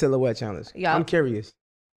 Now it's the silhouette challenge. Yeah. I'm curious.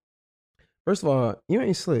 First of all, you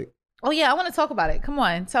ain't slick. Oh yeah, I want to talk about it. Come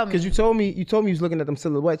on, tell me. Because you told me you was looking at them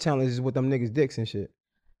silhouette challenges with them niggas' dicks and shit.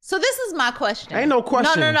 So this is my question. Ain't no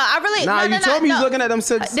question. No. I really. Nah, you told me you was looking at them.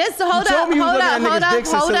 Hold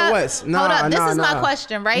up. This is my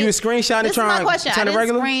question, right? You was screenshotting this trying. This is my question. I didn't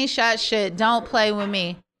regular? screenshot shit. Don't play with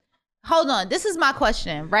me. Hold on. This is my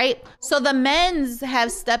question, right? So the men's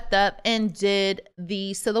have stepped up and did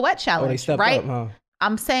the silhouette challenge, they stepped right? up, huh?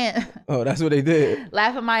 I'm saying. Oh, that's what they did.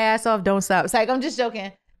 Laughing my ass off. Don't stop. It's like I'm just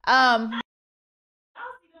joking.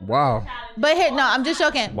 Wow. But here, no, I'm just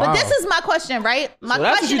joking. Wow. But this is my question, right? My so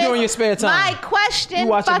that's what you do in your spare time. My question. You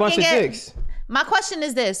watch a bunch of dicks. My question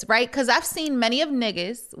is this, right? Because I've seen many of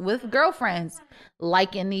niggas with girlfriends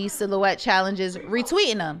liking these silhouette challenges,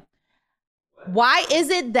 retweeting them. Why is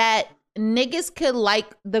it that niggas could like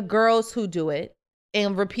the girls who do it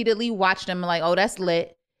and repeatedly watch them like, oh, that's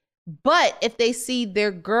lit. But if they see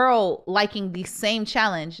their girl liking the same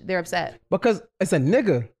challenge, they're upset. Because it's a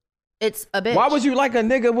nigga. It's a bitch. Why would you like a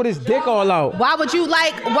nigga with his dick all out? Why would you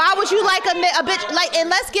like a bitch? Like, and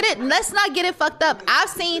let's not get it fucked up. I've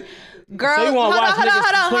seen girls. So hold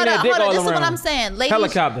on. This is what I'm saying.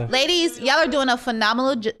 Ladies, y'all are doing a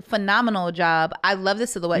phenomenal job. I love the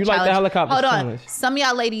silhouette challenge. You like the helicopter challenge. Some of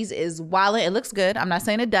y'all ladies is wilding. It looks good. I'm not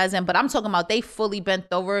saying it doesn't, but I'm talking about they fully bent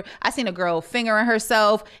over. I seen a girl fingering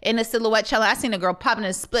herself in the silhouette challenge. I seen a girl popping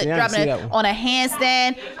a split, dropping it on a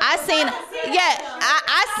handstand.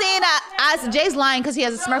 Jay's lying because he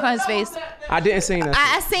has a smirk on his face. I didn't see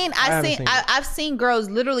that. I've seen girls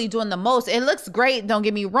literally doing the most. It looks great. Don't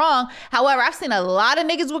get me wrong. However, I've seen a lot of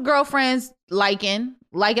niggas with girlfriends liking.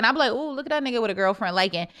 I'm like, ooh, look at that nigga with a girlfriend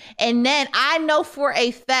liking. And then I know for a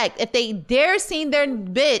fact, if they dare seen their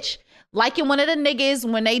bitch liking one of the niggas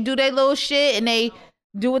when they do their little shit and they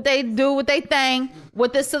do what they do with they thing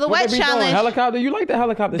with the silhouette challenge. Doing? Helicopter? You like the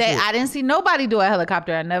helicopter shit? I didn't see nobody do a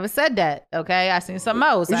helicopter. I never said that. Okay, I seen something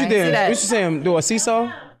else. What you did? You should see him do a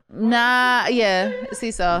seesaw? Nah, yeah,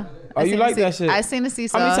 seesaw. Oh, you like that shit? I seen the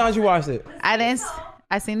seesaw. How many times you watched it?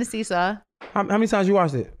 I seen the seesaw. How many times you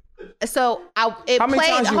watched it? So it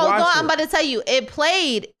played. Hold on, I'm about to tell you. It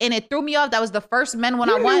played and it threw me off. That was the first men when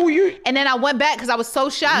I went, and then I went back because I was so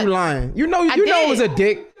shocked. You lying? You know it was a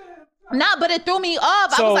dick. Nah, but it threw me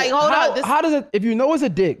off. So I was like, hold on. How does it? If you know it's a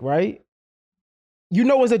dick, right? You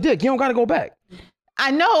know it's a dick. You don't gotta go back. I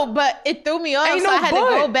know, but it threw me off, so I had to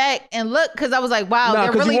go back and look because I was like, "Wow,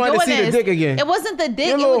 they're really doing this." The dick again. It wasn't the dick.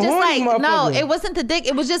 It was just like, no, it wasn't the dick.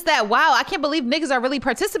 It was just that, wow, I can't believe niggas are really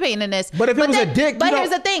participating in this. But if it was a dick, but here's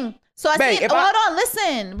the thing. So I see. Hold on,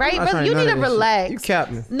 listen, right, brother, you need to relax. You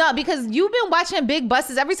capped me. No, because you've been watching big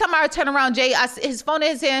buses. Every time I turn around, Jay, his phone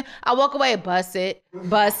in his hand. I walk away, bust it.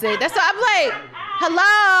 That's why I'm like,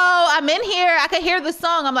 hello, I'm in here. I can hear the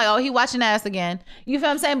song. I'm like, oh, he watching ass again. You feel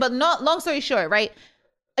what I'm saying? But no, long story short, right?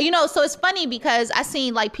 You know, so it's funny because I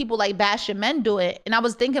seen like people like bashing men do it. And I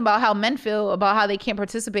was thinking about how men feel about how they can't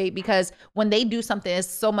participate because when they do something, it's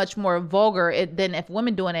so much more vulgar than if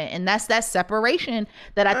women doing it. And that's that separation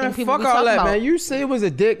that I think people be talking about. Man. You say it was a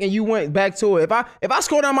dick and you went back to it. If I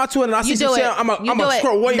scroll down my Twitter and I see some shit, I'm gonna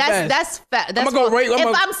scroll way back. That's fact. I'm gonna go right.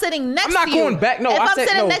 If I'm sitting next to you. I'm not going back. No, I'm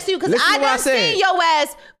sitting next to you because I done seen your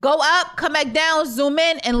ass go up, come back down, zoom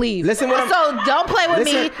in, and leave. So don't play with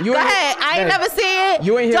me. Go ahead. I ain't never seen it.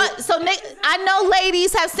 You ain't here. So I know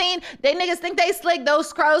ladies have seen, they niggas think they slick, those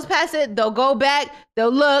scrolls past it, they'll go back, they'll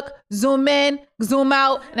look, zoom in, zoom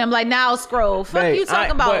out, and I'm like, now scroll. Fuck you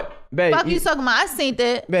talking about. Fuck you talking about. I seen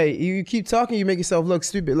that. Babe, you keep talking, you make yourself look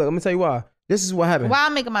stupid. Look, I'm gonna tell you why. This is what happened. Why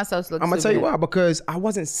I'm making myself look I'm going to tell you why. Because I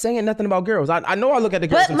wasn't saying nothing about girls. I know I look at the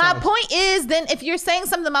girls But sometimes. my point is, then if you're saying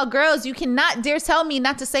something about girls, you cannot dare tell me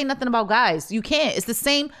not to say nothing about guys. You can't. It's the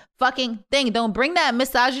same fucking thing. Don't bring that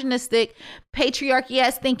misogynistic, patriarchy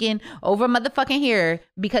ass thinking over motherfucking here,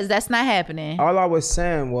 because that's not happening. All I was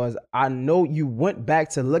saying was, I know you went back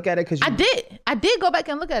to look at it because I did go back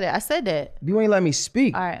and look at it. I said that. You ain't let me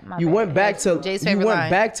speak. All right, you bad. went back to Jay's you favorite went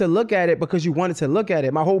line. back to look at it because you wanted to look at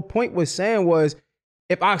it. My whole point was saying was,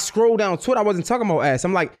 if I scroll down Twitter, I wasn't talking about ass.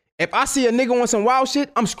 I'm like, if I see a nigga on some wild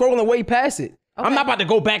shit, I'm scrolling way past it. Okay. I'm not about to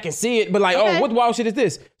go back and see it, but like, oh, what wild shit is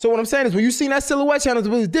this? So what I'm saying is, when you seen that silhouette challenge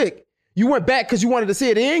with his dick, you went back because you wanted to see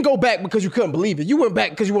it. You didn't go back because you couldn't believe it. You went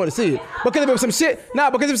back because you wanted to see it. Because if it was some shit,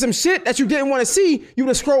 because if it was some shit that you didn't want to see, you would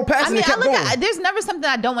have scrolled past it and kept going. There's never something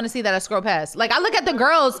I don't want to see that I scroll past. Like, I look at the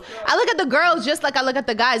girls just like I look at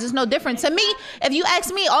the guys. It's no different. To me, if you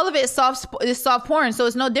ask me, all of it is soft porn. So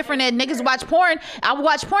it's no different that niggas watch porn. I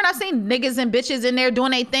watch porn. I've seen niggas and bitches in there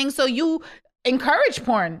doing their thing. So you encourage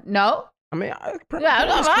porn. No? I mean, but I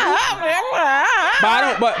don't.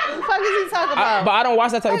 But what the fuck is he talking about? But I don't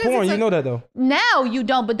watch that type of porn. You know that though. Now you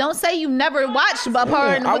don't. But don't say you never watched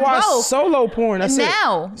porn. I watch solo porn. That's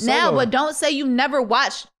now, but don't say you never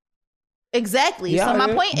watched. Exactly. Yeah, so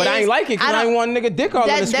my point is, but I ain't like it because I ain't want nigga dick all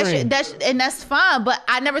on the screen. And that's fine. But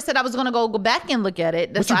I never said I was gonna go back and look at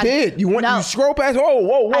it. That's what you did. You scroll past.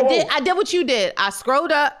 Whoa. I did what you did. I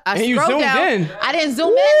scrolled up. I scrolled down. In. I didn't zoom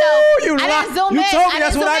in though. You didn't zoom in. You told me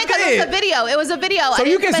that's what I did. It was a video. It was a video. So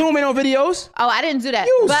you can zoom in on videos. Oh, I didn't do that.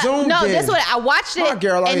 This what I watched it. My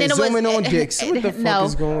girl, I ain't zooming on dicks. What the fuck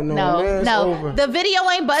is going on? No. The video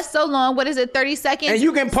ain't but so long. What is it? 30 seconds. And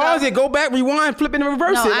you can pause it, go back, rewind, flip it, and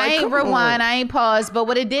reverse it. No, I ain't rewind. I ain't pause. But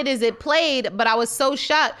what it did is it played, but I was so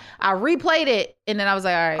shocked. I replayed it, and then I was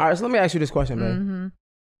like, all right. All right, so let me ask you this question, man. Mm-hmm.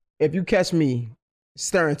 If you catch me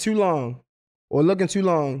staring too long or looking too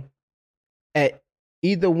long at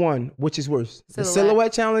either one, which is worse? The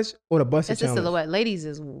silhouette challenge or the busted challenge? It's a silhouette. Ladies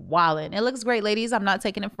is wildin'. It looks great, ladies. I'm not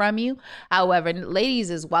taking it from you. However, ladies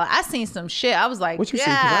is wild. I seen some shit. I was like, what you see?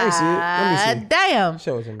 I ain't see it. Let me see. Damn.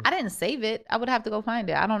 Show it to me. I didn't save it. I would have to go find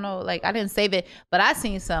it. I don't know. Like, I didn't save it, but I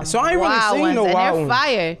seen some. So I ain't really seen no wild ones.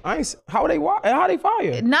 They're fire. How they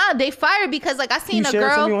fire? Nah, they fire because like I seen a girl. Can you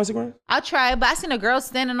share it to me on Instagram? I'll try, but I seen a girl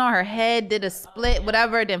standing on her head, did a split,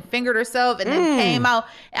 whatever, then fingered herself, and then came out.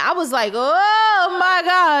 And I was like, oh my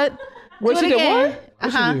God. What she did?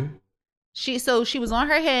 What? She was on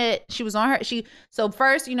her head. So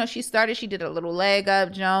first, she did a little leg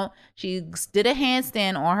up jump. She did a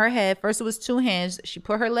handstand on her head. First it was two hands. She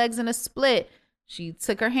put her legs in a split. She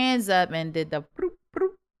took her hands up and did the broop,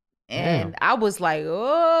 broop. And I was like,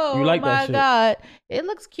 oh my God. It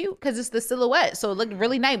looks cute because it's the silhouette. So it looked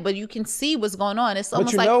really nice, but you can see what's going on. It's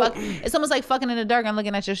almost it's almost like fucking in the dark and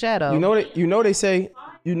looking at your shadow. They say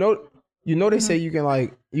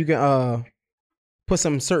you can put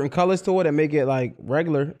some certain colors to it and make it like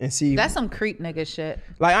regular and see. That's some creep nigga shit.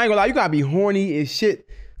 Like, I ain't gonna lie, you gotta be horny as shit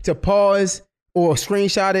to pause or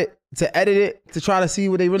screenshot it, to edit it, to try to see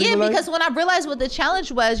what they really look like. Yeah, because when I realized what the challenge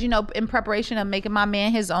was, in preparation of making my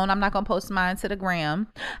man his own, I'm not gonna post mine to the gram.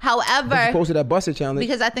 However, but you posted that busted challenge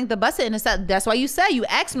because I think the busted, and that's why you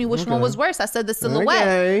asked me which one was worse. I said the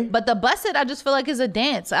silhouette, but the busted I just feel like is a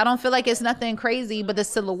dance. I don't feel like it's nothing crazy, but the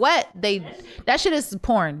silhouette, that shit is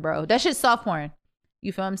porn, bro. That shit's soft porn.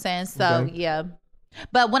 You feel what I'm saying? So yeah,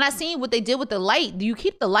 but when I seen what they did with the light, you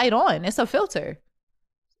keep the light on. It's a filter.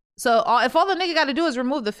 So if all the nigga got to do is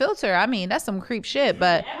remove the filter, I mean, that's some creep shit,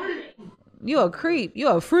 but you a creep. You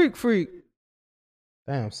a freak.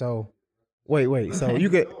 Damn, so wait. So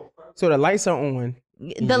the lights are on.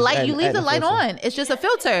 The light, you leave the light on. It's just a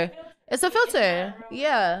filter. It's a filter.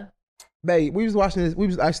 Yeah. Babe, we was watching this. We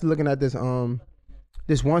was actually looking at this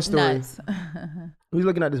this one story. Nuts. We was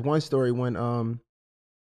looking at this one story when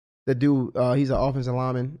the dude, he's an offensive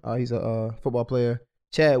lineman. He's a football player.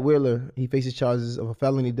 Chad Wheeler, he faces charges of a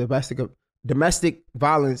felony domestic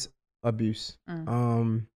violence abuse.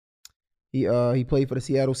 He played for the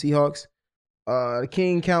Seattle Seahawks. The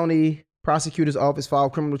King County Prosecutor's Office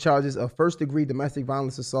filed criminal charges of first-degree domestic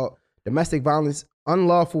violence assault, domestic violence,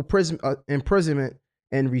 unlawful imprisonment,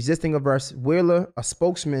 and resisting arrest. Wheeler, a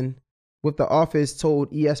spokesman with the office,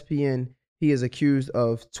 told ESPN he is accused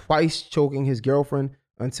of twice choking his girlfriend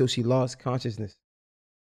until she lost consciousness.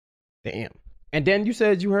 Damn. And then you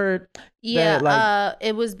said you heard that,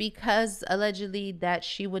 it was because allegedly that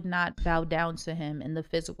she would not bow down to him in the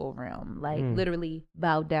physical realm, like literally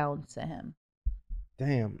bow down to him.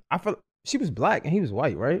 Damn. I feel she was black and he was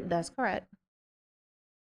white, right? That's correct.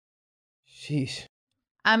 Sheesh.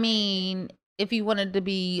 I mean, if you wanted to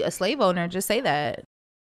be a slave owner, just say that.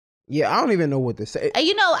 Yeah, I don't even know what to say.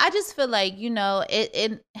 You know, I just feel like, you know,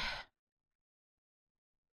 it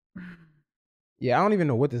yeah, I don't even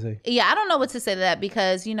know what to say. Yeah, I don't know what to say to that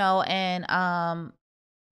because, you know, and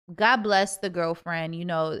God bless the girlfriend. You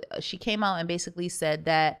know, she came out and basically said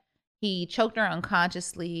that he choked her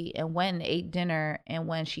unconsciously and went and ate dinner. And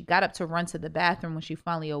when she got up to run to the bathroom, when she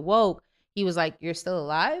finally awoke, he was like, "You're still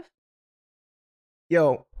alive?"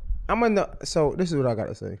 Yo, so this is what I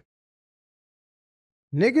gotta say.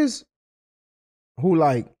 Niggas who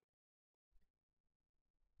like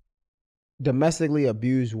domestically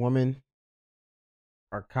abuse women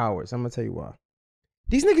are cowards. I'm gonna tell you why.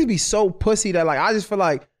 These niggas be so pussy that like I just feel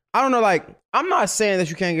like I don't know, like I'm not saying that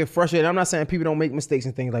you can't get frustrated. I'm not saying people don't make mistakes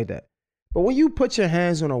and things like that. But when you put your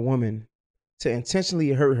hands on a woman to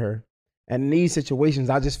intentionally hurt her, and in these situations,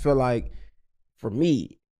 I just feel like, for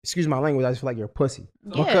me, excuse my language, I just feel like you're a pussy.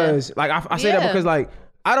 Yeah. Because like I say that because like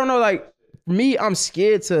I don't know, like me, I'm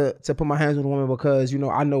scared to put my hands on a woman because, you know,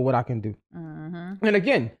 I know what I can do. Mm-hmm. And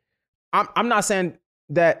again, I'm not saying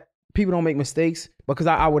that people don't make mistakes because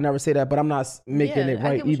I would never say that, but I'm not making it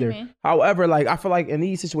right either. However, like I feel like in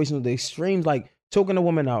these situations, the extremes, like choking a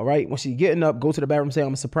woman out, right? When she's getting up, go to the bathroom, say,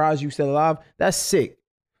 "I'm surprised you still alive." That's sick.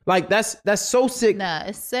 Like that's so sick. Nah,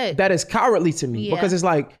 it's sick. That is cowardly to me because it's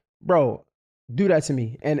like, bro, do that to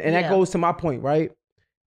me. And that goes to my point, right?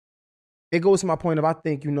 It goes to my point of I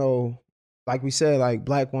think, you know, like we said, like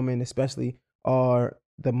black women especially are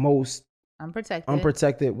the most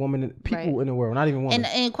unprotected women people in the world, not even women.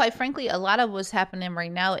 And quite frankly, a lot of what's happening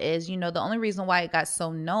right now is, you know, the only reason why it got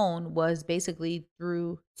so known was basically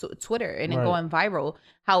through Twitter and it going viral.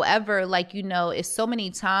 However, like, you know, it's so many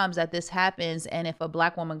times that this happens, and if a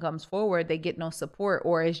black woman comes forward, they get no support,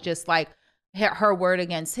 or it's just like her word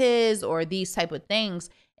against his, or these type of things.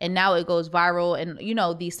 And now it goes viral, and, you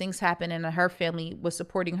know, these things happen, and her family was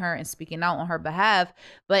supporting her and speaking out on her behalf.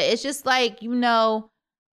 But it's just like, you know,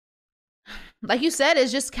 like you said,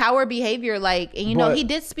 it's just coward behavior. Like, and, you know, he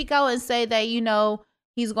did speak out and say that, you know,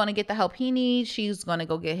 he's going to get the help he needs. She's going to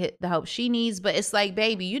go get the help she needs. But it's like,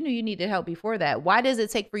 baby, you knew you needed help before that. Why does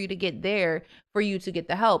it take for you to get there for you to get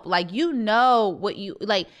the help? Like, you know what you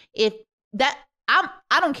like. If that,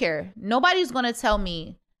 I don't care. Nobody's going to tell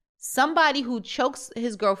me somebody who chokes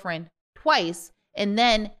his girlfriend twice and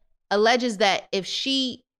then alleges that if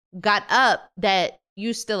she got up that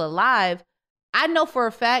you're still alive. I know for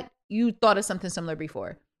a fact you thought of something similar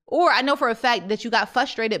before. Or I know for a fact that you got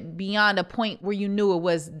frustrated beyond a point where you knew it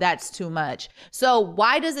was that's too much. So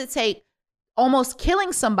why does it take almost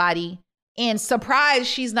killing somebody and surprise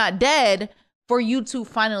she's not dead for you to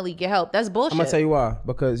finally get help? That's bullshit. I'm gonna tell you why.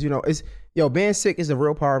 Because, you know, it's being sick is a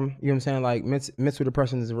real problem. You know what I'm saying? Like mental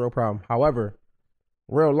depression is a real problem. However,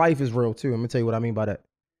 real life is real too. I'm gonna tell you what I mean by that.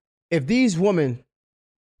 If these women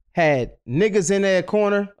had niggas in their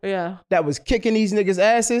corner that was kicking these niggas'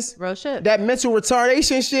 asses. Real shit. That mental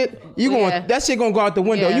retardation shit, that shit gonna go out the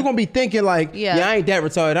window. You're gonna be thinking like, I ain't that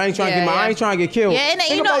retarded. I ain't trying to get I ain't trying to get killed. Yeah, and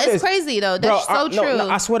you know, it's crazy though. That's so true. No,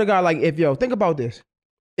 I swear to God, like think about this.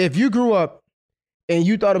 If you grew up and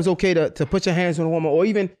you thought it was okay to put your hands on a woman or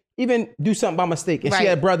even do something by mistake, and she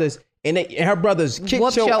had brothers and her brothers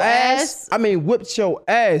kicked your ass. I mean, whipped your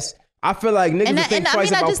ass. I feel like niggas would think twice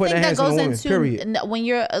about putting their hands on a woman, period. When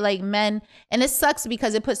you're like men, and it sucks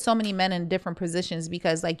because it puts so many men in different positions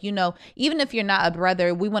because, like, you know, even if you're not a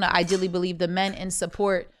brother, we want to ideally believe the men in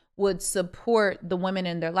support would support the women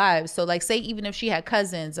in their lives. So like, say even if she had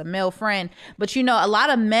cousins, a male friend, but you know, a lot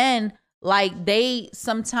of men, like, they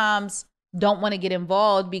sometimes don't want to get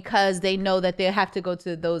involved because they know that they have to go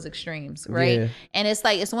to those extremes, right? And it's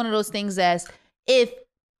like, it's one of those things as if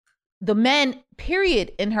the men,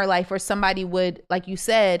 period, in her life, or somebody would, like you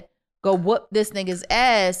said, go whoop this nigga's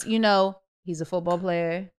ass, you know, he's a football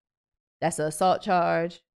player. That's an assault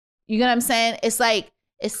charge. You know what I'm saying? It's like,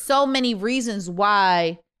 it's so many reasons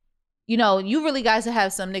why, you know, you really guys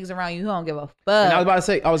have some niggas around you who don't give a fuck. And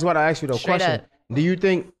I was about to ask you the question. Do you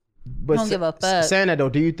think, but don't give a fuck. Saying that though,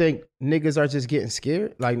 do you think niggas are just getting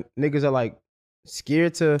scared? Like niggas are like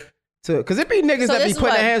scared to because it be niggas that be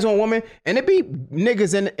putting their hands on women, and it be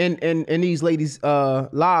niggas in these ladies'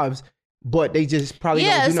 lives, but they just probably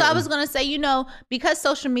don't do nothing. I was gonna say, you know, because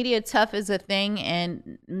social media tough is a thing,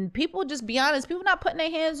 and people, just be honest, people not putting their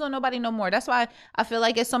hands on nobody no more. That's why I feel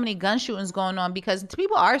like there's so many gun shootings going on, because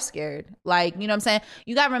people are scared. Like, you know what I'm saying?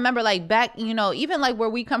 You gotta remember, like, back, you know, even like where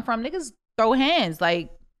we come from, niggas throw hands, like,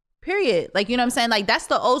 period. Like, you know what I'm saying? Like, that's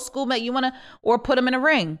the old school, that you wanna, or put them in a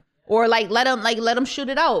ring. Or like let them shoot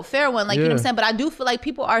it out. Fair one. Like, you know what I'm saying? But I do feel like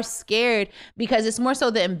people are scared because it's more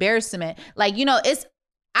so the embarrassment. Like, you know,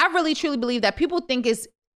 I really truly believe that people think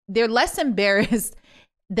they're less embarrassed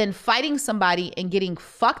than fighting somebody and getting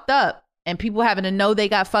fucked up and people having to know they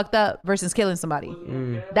got fucked up versus killing somebody.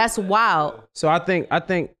 That's wild. So I think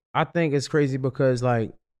it's crazy because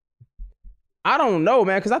like, I don't know,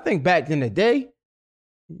 man. Because I think back in the day,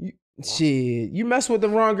 you mess with the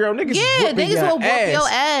wrong girl, niggas. Yeah, niggas will whoop your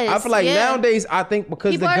ass. I feel like nowadays, I think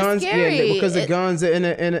because people the guns, the guns are in a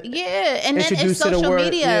and then it's social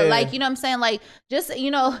media. Like, you know what I'm saying? Like, just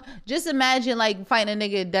imagine like fighting a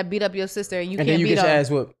nigga that beat up your sister and you can't beat him. And then you get your ass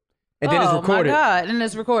whooped. And then it's recorded. Oh my God, and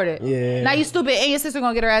it's recorded. Yeah. Now you stupid and your sister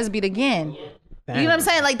gonna get her ass beat again. Damn. You know what I'm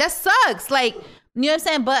saying? Like, that sucks. Like, you know what I'm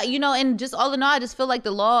saying? But, and just all in all, I just feel like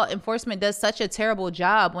the law enforcement does such a terrible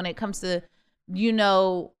job when it comes to,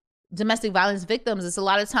 domestic violence victims. It's a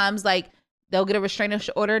lot of times like they'll get a restraining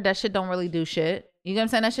order. That shit don't really do shit. You know what I'm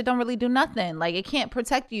saying? That shit don't really do nothing. Like, it can't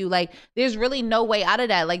protect you. Like, there's really no way out of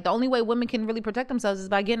that. Like, the only way women can really protect themselves is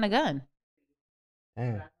by getting a gun.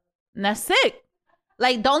 Damn. And that's sick.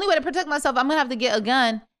 Like, the only way to protect myself, I'm gonna have to get a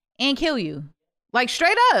gun and kill you. Like,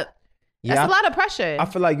 straight up. Yeah, that's a lot of pressure. I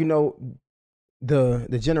feel like,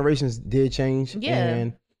 the generations did change. Yeah.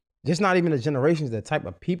 And just not even the generations, the type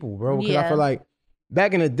of people, bro. Because I feel like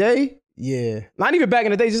back in the day, not even back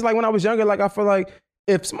in the day, just like when I was younger, like I feel like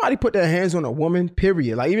if somebody put their hands on a woman,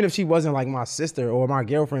 period, like even if she wasn't like my sister or my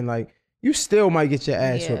girlfriend, like you still might get your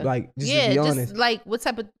ass whipped. Like, just to be honest. Just like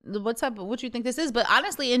what you think this is? But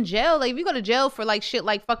honestly, in jail, like if you go to jail for like shit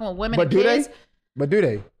like fucking with women and kids. But do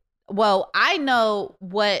they? Well, I know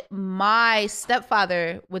what my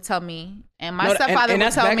stepfather would tell me, and my stepfather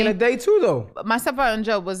would tell me. Back in the day too, though. My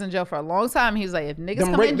stepfather was in jail for a long time. He was like, if niggas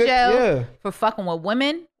come in jail for fucking with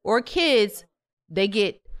women or kids, they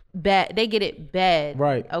get bad. They get it bad.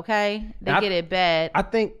 Right. Okay. They get it bad. I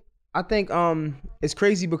think it's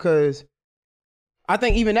crazy because I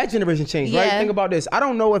think even that generation changed. Right. Think about this. I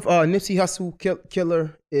don't know if Nipsey Hussle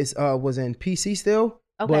killer was in PC still.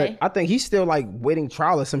 Okay. But I think he's still like waiting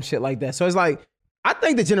trial or some shit like that. So it's like, I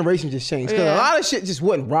think the generation just changed because a lot of shit just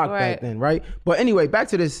wouldn't rock back then, right? But anyway, back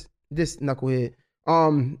to this knucklehead.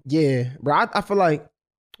 Bro, I feel like.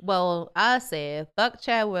 Well, I said, fuck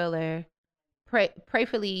Chad Wheeler,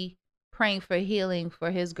 prayerfully praying for healing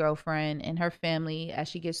for his girlfriend and her family as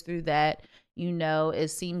she gets through that.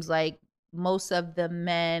 It seems like most of the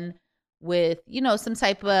men with, some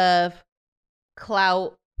type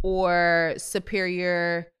clout or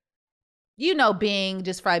superior, being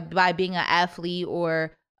just by being an athlete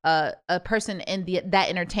or a person in that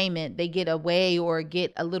entertainment, they get away or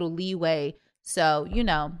get a little leeway. So,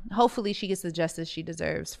 hopefully she gets the justice she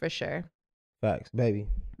deserves for sure. Facts, baby.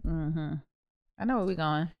 Mm-hmm. I know where we're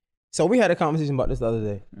going. So we had a conversation about this the other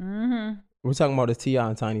day. Mm-hmm. We're talking about the T.I.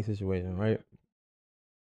 and Tiny situation, right?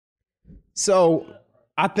 So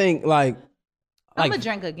I think I'm gonna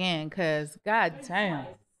drink again because god damn.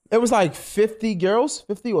 It was like 50 girls,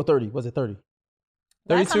 50 or 30? Was it 30?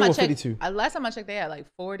 32 or 52? Last time I checked, they had like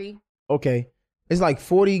 40. Okay, it's like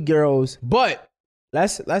 40 girls, but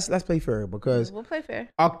let's play fair because we'll play fair.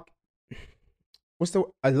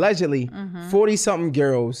 Allegedly 40 something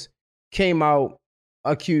girls came out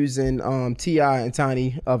accusing T.I. and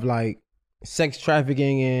Tiny of like sex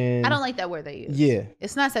trafficking and I don't like that word they use. Yeah,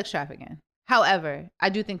 it's not sex trafficking. However, I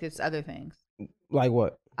do think it's other things. Like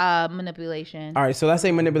what? Manipulation. All right, so let's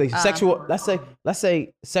say manipulation. Sexual. Let's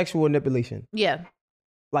say sexual manipulation. Yeah.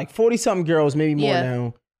 Like 40 something girls, maybe more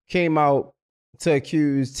now, came out to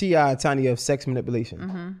accuse T.I. and Tiny of sex manipulation.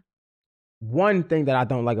 Mm-hmm. One thing that I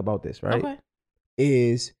don't like about this, right,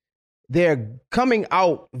 is they're coming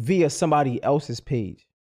out via somebody else's page.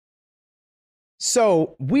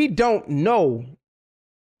 So we don't know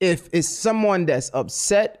if it's someone that's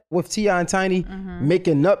upset with T.I. and Tiny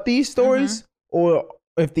making up these stories or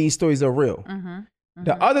if these stories are real.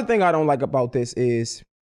 The other thing I don't like about this is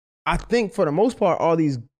I think for the most part, all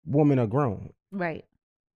these women are grown. Right.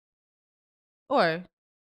 Or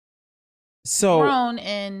so grown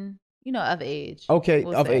and, of age. Okay,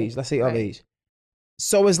 of age. Let's say of age.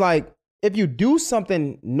 So it's like, if you do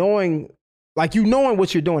something knowing what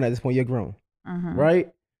you're doing at this point, you're grown.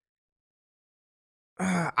 Right?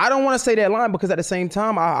 I don't want to say that line because at the same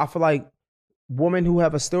time, I feel like women who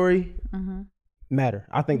have a story matter.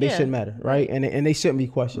 I think they should matter, right? And they shouldn't be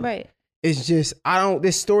questioned. Right. It's just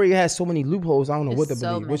this story has so many loopholes. I don't know what to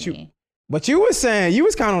believe. But you were saying you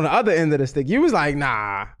was kind of on the other end of the stick. You was like,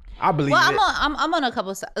 nah, I believe it. I'm on a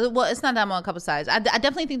couple sides. Well, it's not that I'm on a couple sides. I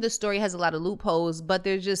definitely think the story has a lot of loopholes, but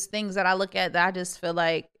there's just things that I look at that I just feel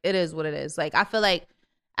like it is what it is. Like, I feel like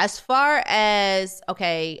as far as,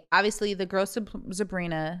 obviously the girl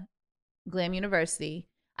Sabrina, Glam University,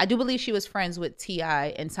 I do believe she was friends with T.I.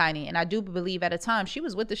 and Tiny, and I do believe at a time she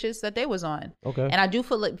was with the shits that they was on. Okay. And I do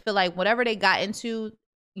feel like whatever they got into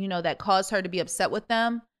that caused her to be upset with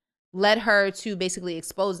them led her to basically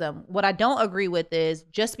expose them. What I don't agree with is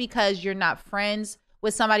just because you're not friends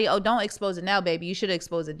with somebody, don't expose it now, baby. You should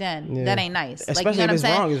expose it then. Yeah. That ain't nice. Especially if it's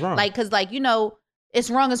wrong, it's wrong. Because it's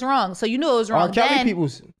wrong is wrong. So you knew it was wrong then.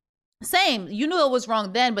 People's... Same. You knew it was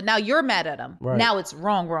wrong then, but now you're mad at them. Right. Now it's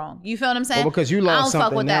wrong. You feel what I'm saying? Well, because you lost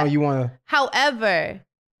something, now you want to... However,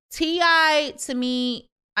 T.I., to me,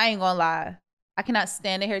 I ain't gonna lie, I cannot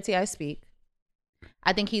stand to hear T.I. speak.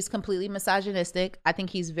 I think he's completely misogynistic. I think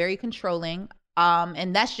he's very controlling.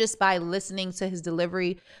 And that's just by listening to his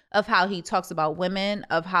delivery of how he talks about women,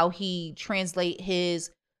 of how he translate his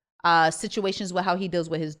situations with how he deals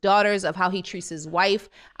with his daughters, of how he treats his wife.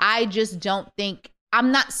 I just don't think,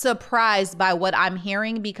 I'm not surprised by what I'm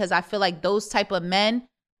hearing, because I feel like those type of men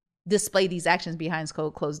display these actions behind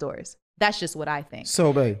closed doors. That's just what I think.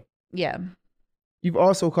 So, babe. Yeah. You've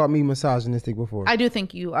also called me misogynistic before. I do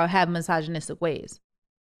think you have misogynistic ways.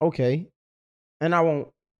 Okay. And I won't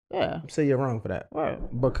say you're wrong for that. Right.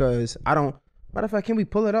 Because I don't... Matter of fact, can we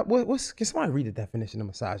pull it up? Can somebody read the definition of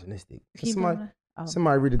misogynistic?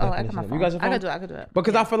 Somebody read the definition. You guys are I could do it.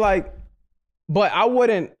 Because I feel like... But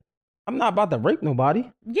I'm not about to rape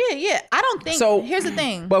nobody. Yeah. I don't think... So, here's the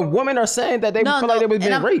thing. But women are saying that they feel like they were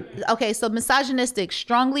being raped. Okay, so misogynistic,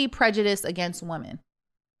 strongly prejudiced against women.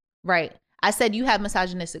 Right. I said you have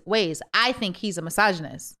misogynistic ways. I think he's a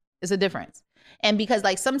misogynist. It's a difference. And because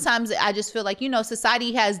sometimes I just feel like,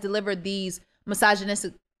 society has delivered these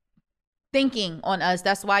misogynistic thinking on us.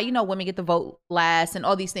 That's why, women get to vote last and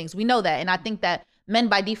all these things. We know that. And I think that men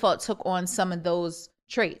by default took on some of those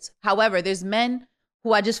traits. However, there's men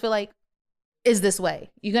who I just feel like is this way.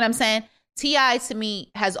 You get what I'm saying? T.I. to me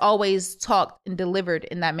has always talked and delivered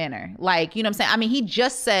in that manner. You know what I'm saying? I mean, he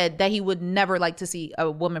just said that he would never like to see a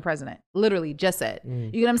woman president. Literally just said. You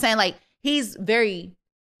know what I'm saying? He's very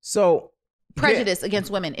prejudiced against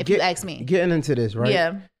women, if you ask me. Getting into this, right?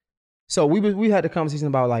 Yeah. So we had the conversation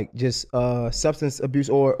about just substance abuse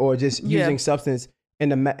or just using substance in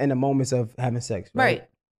the moments of having sex. Right.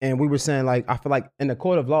 And we were saying I feel like in the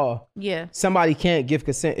court of law, somebody can't give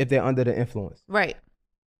consent if they're under the influence. Right.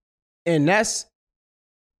 And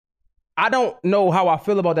I don't know how I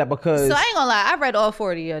feel about that, because... So I ain't gonna lie, I read all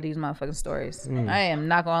 40 of these motherfucking stories. I am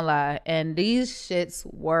not gonna lie. And these shits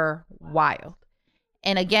were wild.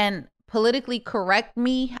 And again, politically correct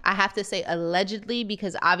me, I have to say allegedly,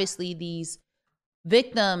 because obviously these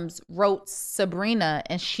victims wrote Sabrina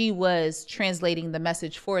and she was translating the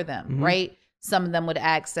message for them, right? Some of them would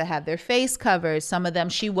ask to have their face covered. Some of them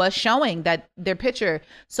she was showing that their picture.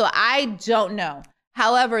 So I don't know.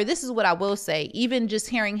 However, this is what I will say. Even just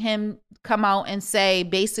hearing him come out and say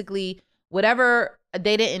basically whatever,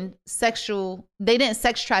 they didn't sex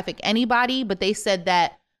traffic anybody, but they said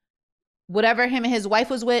that whatever him and his wife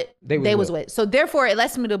was with, they was with. So therefore, it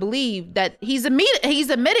lets me to believe that he's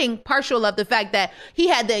admitting partial of the fact that he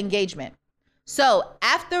had the engagement. So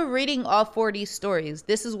after reading all 40 stories,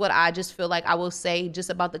 this is what I just feel like I will say just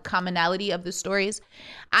about the commonality of the stories.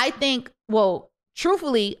 I think,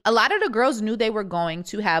 truthfully, a lot of the girls knew they were going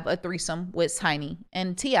to have a threesome with Tiny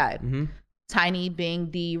and T.I. Tiny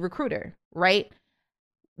being the recruiter, right?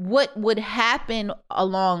 What would happen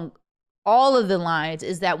along all of the lines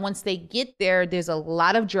is that once they get there, there's a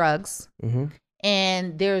lot of drugs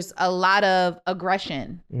and there's a lot of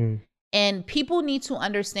aggression. And people need to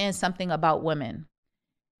understand something about women.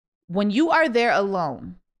 When you are there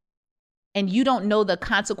alone and you don't know the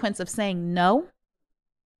consequence of saying no,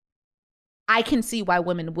 I can see why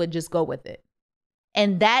women would just go with it.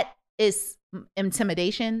 And that is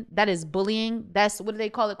intimidation. That is bullying. That's, what do they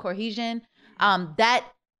call it? Coercion.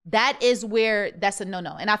 That is where that's a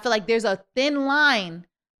no-no. And I feel like there's a thin line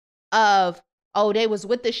of, they was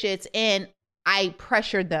with the shits and I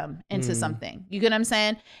pressured them into something. You get what I'm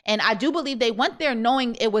saying? And I do believe they went there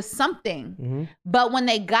knowing it was something. But when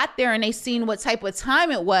they got there and they seen what type of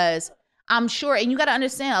time it was, I'm sure, and you got to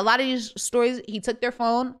understand, a lot of these stories, he took their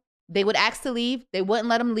phone. They would ask to leave. They wouldn't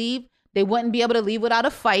let them leave. They wouldn't be able to leave without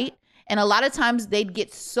a fight. And a lot of times they'd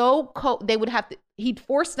get so he'd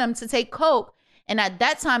force them to take coke. And at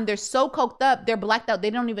that time, they're so coked up, they're blacked out. They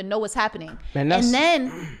don't even know what's happening. And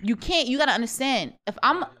then you got to understand, if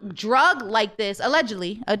I'm drugged like this,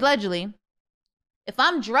 allegedly, if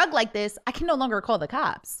I'm drugged like this, I can no longer call the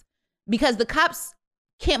cops, because the cops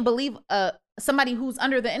can't believe somebody who's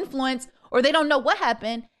under the influence, or they don't know what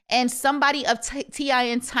happened. And somebody of T.I.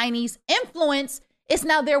 and Tiny's influence, it's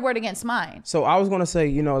now their word against mine. So I was going to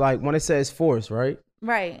say, when it says force, right?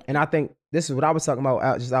 Right. And I think this is what I was talking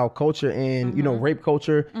about, just our culture and, rape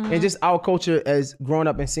culture and just our culture as growing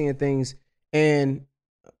up and seeing things. And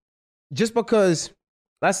just because,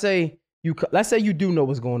 let's say let's say you do know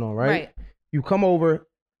what's going on, right? You come over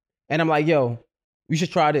and I'm like, yo, you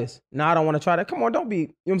should try this. No, I don't want to try that. Come on, don't be, you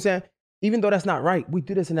know what I'm saying? Even though that's not right, we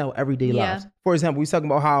do this in our everyday lives. For example, we talking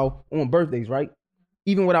about how on birthdays, right?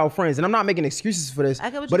 Even with our friends, and I'm not making excuses for this,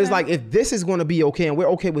 but it's like, if this is going to be okay and we're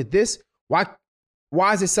okay with this, why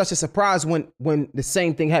is it such a surprise when the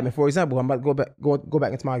same thing happened? For example, I'm about to go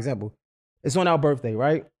back into my example. It's on our birthday,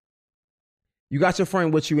 right? You got your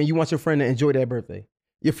friend with you and you want your friend to enjoy their birthday.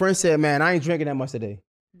 Your friend said, man, I ain't drinking that much today.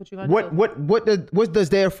 What does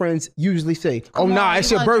their friends usually say?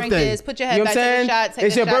 It's your birthday. Put your head back, take a shot,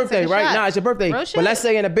 it's your birthday, right? Nah, it's your birthday. But let's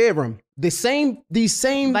say in the bedroom, these same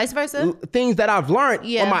vice versa things that I've learned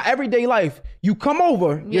in my everyday life. You come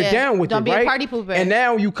over, you're down with Don't it, be right? A party pooper. And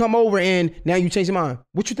now you come over and now you change your mind.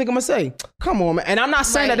 What you think I'm gonna say? Come on, man. And I'm not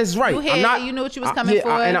saying that this is right. You knew what you was coming for.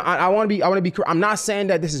 I want to be. I'm not saying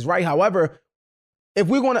that this is right. However,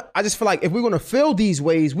 I just feel like if we're gonna feel these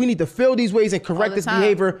ways, we need to feel these ways and correct this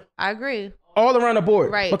behavior. I agree. All around the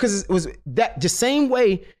board, right? Because it was that the same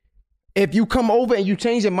way. If you come over and you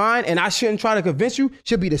change your mind, and I shouldn't try to convince you,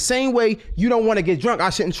 should be the same way you don't want to get drunk. I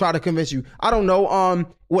shouldn't try to convince you. I don't know.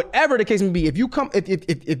 Whatever the case may be, if you come,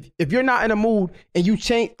 if you're not in a mood and you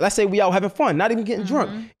change, let's say we out having fun, not even getting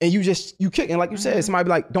drunk, and you kicking, like you said, somebody be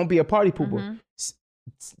like, don't be a party pooper.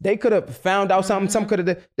 They could have found out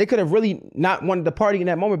something. They could have really not wanted to party in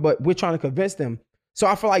that moment, but we're trying to convince them. So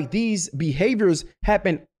I feel like these behaviors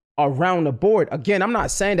happen around the board. Again, I'm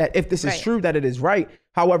not saying that if this is true that it is right.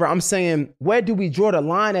 However, I'm saying, where do we draw the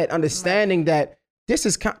line at understanding that this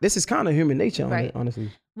is kind of human nature,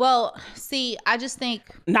 honestly. Well, see, I just think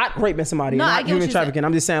not raping somebody, not human trafficking.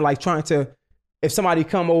 I'm just saying, like, trying to, if somebody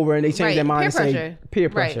come over and they change their mind and say peer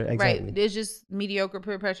pressure, exactly. Right. There's just mediocre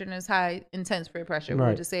peer pressure and there's high intense peer pressure.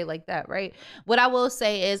 We'll just say it like that, right? What I will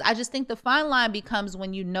say is I just think the fine line becomes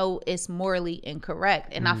when you know it's morally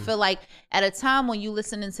incorrect. And I feel like at a time when you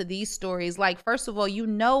listening to these stories, like, first of all, you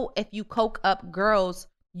know, if you coke up girls,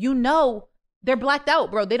 you know they're blacked out,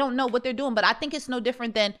 bro. They don't know what they're doing. But I think it's no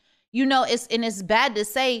different than, you know, it's bad to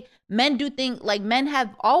say men do things, like men have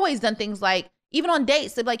always done things like, even on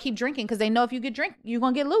dates, they like keep drinking because they know if you get drink, you're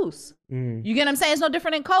going to get loose. You get what I'm saying? It's no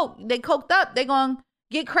different than coke. They coked up, they going to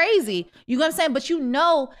get crazy. You know what I'm saying? But you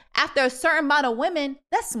know, after a certain amount of women,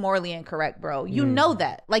 that's morally incorrect, bro. You know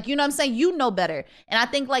that. Like, you know what I'm saying? You know better. And I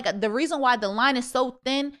think like the reason why the line is so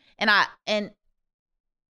thin, and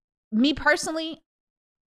me personally,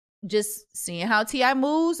 just seeing how T.I.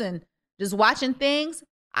 moves and just watching things,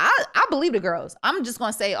 I believe the girls. I'm just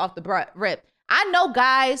going to say off the rip. I know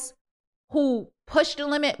guys who push the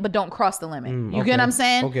limit but don't cross the limit. You get what I'm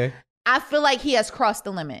saying? Okay. I feel like he has crossed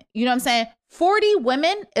the limit. You know what I'm saying? 40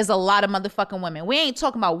 women is a lot of motherfucking women. We ain't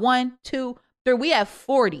talking about 1, 2, 3. We have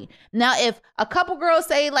 40. Now, if a couple girls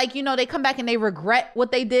say, like, you know, they come back and they regret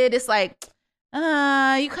what they did, it's like,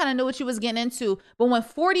 you kind of knew what you was getting into. But when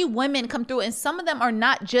 40 women come through, and some of them are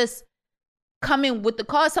not just coming with the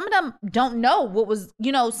cause, some of them don't know what was,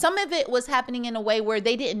 you know, some of it was happening in a way where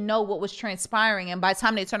they didn't know what was transpiring. And by the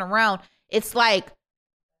time they turn around, it's like,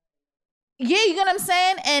 yeah, you get what I'm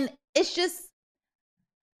saying? And it's just,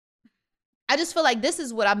 I just feel like this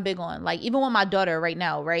is what I'm big on. Like, even with my daughter right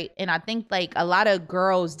now, right? And I think like a lot of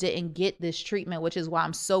girls didn't get this treatment, which is why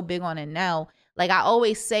I'm so big on it now. Like, I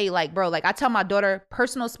always say, like, bro, like, I tell my daughter,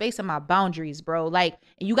 personal space and my boundaries, bro. Like,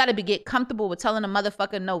 and you got to get comfortable with telling a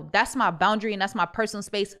motherfucker, no, that's my boundary and that's my personal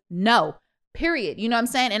space. No, period. You know what I'm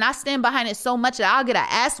saying? And I stand behind it so much that I'll get an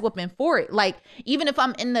ass whooping for it. Like, even if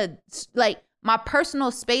I'm in the, like, my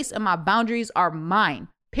personal space and my boundaries are mine.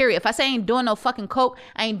 Period. If I say I ain't doing no fucking coke,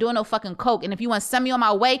 I ain't doing no fucking coke. And if you want to send me on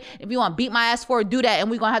my way, if you want to beat my ass for it, do that. And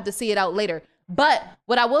we're going to have to see it out later. But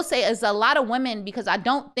what I will say is a lot of women, because I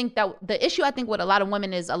don't think that the issue I think with a lot of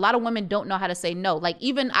women is a lot of women don't know how to say no. Like,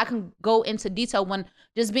 even I can go into detail when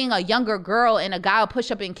just being a younger girl and a guy will push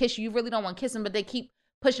up and kiss you. You really don't want to kiss him, but they keep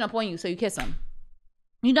pushing up on you. So you kiss him.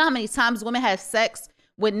 You know how many times women have sex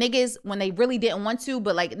with niggas when they really didn't want to,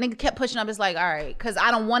 but like nigga kept pushing up. It's like, all right, because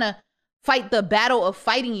I don't want to fight the battle of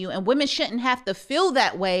fighting you. And women shouldn't have to feel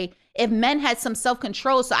that way if men had some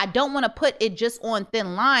self-control. So I don't want to put it just on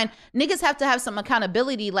thin line. Niggas have to have some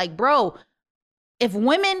accountability. Like, bro, if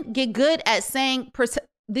women get good at saying,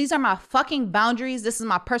 these are my fucking boundaries, this is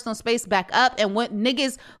my personal space, back up. And when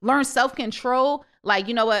niggas learn self-control, like,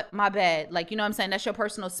 you know what, my bad. Like, you know what I'm saying? That's your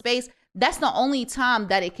personal space. That's the only time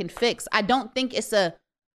that it can fix. I don't think it's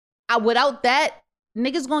without that,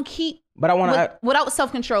 niggas gonna keep, but I want to, without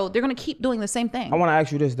self-control, they're gonna keep doing the same thing. I want to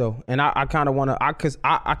ask you this though, and I kind of want to, because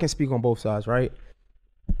I can speak on both sides, right?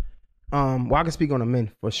 Well, I can speak on the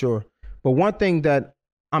men for sure, but one thing that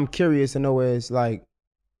I'm curious to know is like,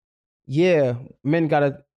 yeah, men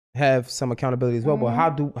gotta have some accountability as well. But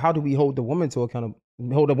how do we hold the woman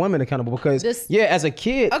accountable? Because as a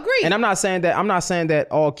kid, agree. And I'm not saying that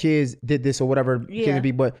all kids did this or whatever can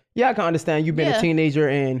be, but I can understand you being a teenager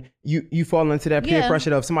and you fall into that peer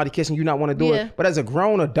pressure of somebody kissing you not want to do it. But as a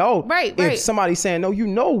grown adult, if somebody's saying no, you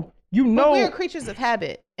know. But we're creatures of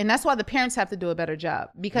habit. And that's why the parents have to do a better job.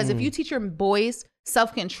 Because if you teach your boys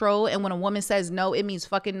self-control, and when a woman says no, it means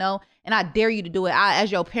fucking no, and I dare you to do it.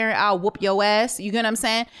 As your parent, I'll whoop your ass. You get what I'm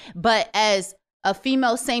saying? But as a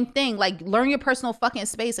female, same thing. Like, learn your personal fucking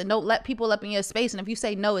space and don't let people up in your space. And if you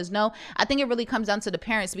say no is no, I think it really comes down to the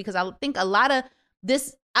parents, because I think a lot of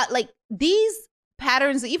this, like these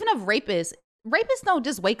patterns, even of rapists don't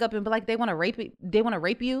just wake up and be like, they want to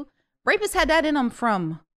rape you. Rapists had that in them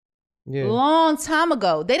from long time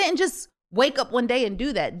ago. They didn't just wake up one day and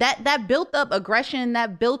do that. That built up aggression,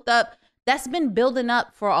 that's been building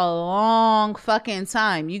up for a long fucking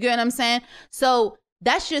time. You get what I'm saying? So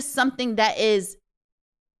that's just something that is,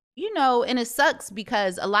 and it sucks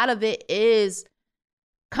because a lot of it is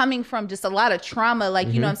coming from just a lot of trauma. Like,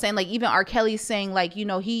 you know what I'm saying? Like, even R. Kelly's saying, like,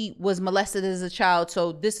 he was molested as a child,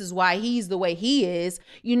 so this is why he's the way he is.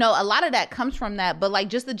 A lot of that comes from that. But, like,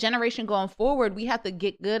 just the generation going forward, we have to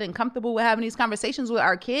get good and comfortable with having these conversations with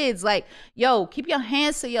our kids. Like, yo, keep your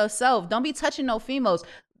hands to yourself. Don't be touching no females.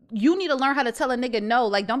 You need to learn how to tell a nigga no.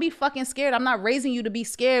 Like, don't be fucking scared. I'm not raising you to be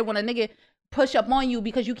scared when a nigga push up on you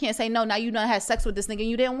because you can't say no. Now you done had sex with this nigga and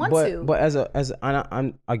you didn't want to. But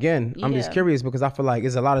I'm just curious, because I feel like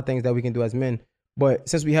there's a lot of things that we can do as men. But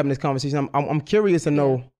since we having this conversation, I'm curious to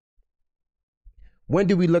know, when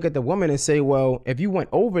do we look at the woman and say, well, if you went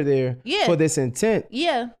over there for this intent,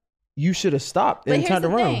 you should have stopped and turned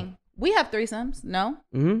around. Thing. We have threesomes, no?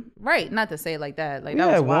 Right, not to say it like that. Like, we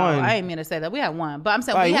that was wild. I didn't mean to say that. We had one, but I'm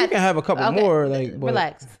saying we can have a couple more. Like,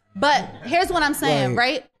 relax. But here's what I'm saying,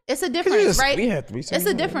 right? It's a difference, right? We had threesomes. It's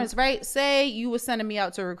a difference, right? Say you were sending me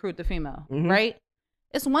out to recruit the female, right?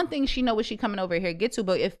 It's one thing she know what she coming over here to get to,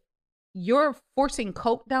 but if you're forcing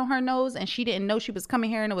coke down her nose and she didn't know she was coming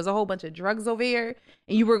here and there was a whole bunch of drugs over here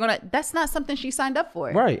and you were that's not something she signed up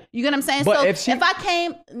for. Right. You get what I'm saying? But so if I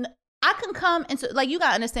came, I can come into, like, you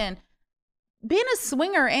gotta understand, being a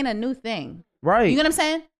swinger ain't a new thing. Right. You get what I'm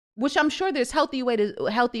saying? Which I'm sure there's healthy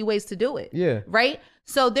ways to do it. Yeah. Right?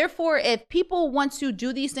 So therefore, if people want to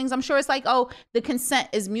do these things, I'm sure it's like, oh, the consent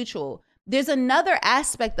is mutual. There's another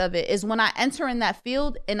aspect of it is when I enter in that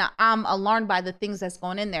field and I'm alarmed by the things that's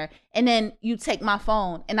going in there. And then you take my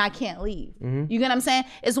phone and I can't leave. You get what I'm saying?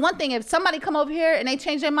 It's one thing if somebody come over here and they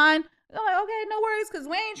change their mind. I'm like, okay, no worries, because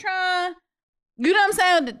we ain't trying. You know what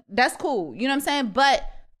I'm saying? That's cool. You know what I'm saying? But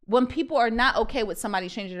when people are not okay with somebody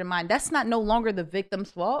changing their mind, that's not no longer the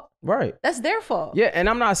victim's fault. Right. That's their fault. Yeah, and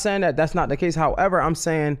I'm not saying that that's not the case. However, I'm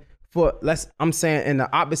saying I'm saying in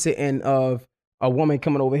the opposite end of a woman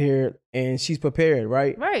coming over here and she's prepared,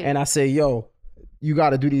 right? Right. And I say, yo, you got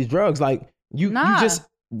to do these drugs. Like you just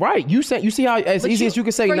right. You see how easy as you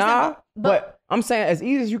can say nah, but I'm saying as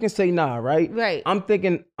easy as you can say nah, right? Right. I'm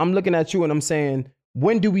looking at you and I'm saying,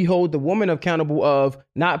 when do we hold the woman accountable of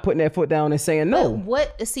not putting their foot down and saying no?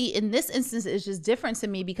 In this instance, it's just different to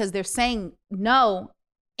me because they're saying no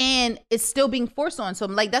and it's still being forced on. So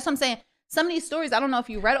I'm like, that's what I'm saying. Some of these stories, I don't know if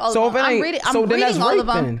you read all of them. I'm reading all of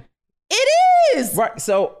them. Then. It is. Right.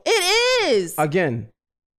 So it is. Again,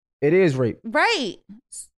 it is rape. Right.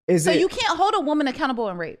 You can't hold a woman accountable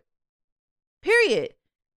in rape. Period.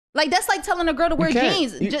 Like, that's like telling a girl to wear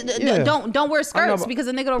jeans. Don't wear skirts because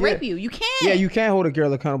a nigga will rape you. You can't. Yeah, you can't hold a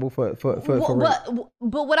girl accountable for rape.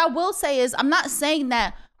 But what I will say is, I'm not saying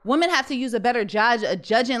that women have to use a better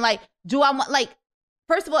judging. Like, do I want, like,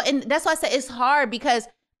 first of all, and that's why I say it's hard because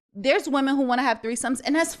there's women who want to have threesomes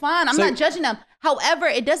and that's fine. I'm not judging them. However,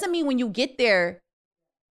 it doesn't mean when you get there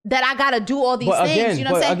that I gotta do all these things. You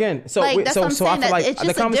know what I'm saying? Again, so I feel like it's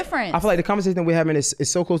just a difference. I feel like the conversation we're having is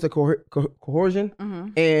so close to coercion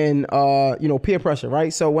and peer pressure,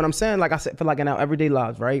 right? So what I'm saying, like I said, feel like in our everyday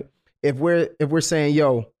lives, right? If we're saying,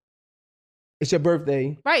 yo, it's your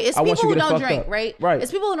birthday, right? It's people who don't drink, right? Right.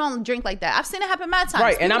 It's people who don't drink like that. I've seen it happen mad times.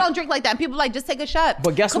 Right. People don't drink like that. And people like, just take a shot.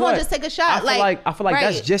 But guess what? Come on, just take a shot. I feel like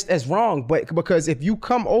that's just as wrong. But because if you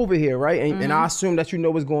come over here, right, and I assume that you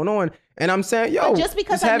know what's going on, and I'm saying, yo, but just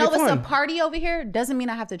because I know it's a party over here doesn't mean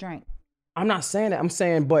I have to drink. I'm not saying that. I'm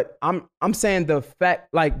saying, but I'm saying the fact,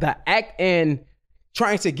 like the act and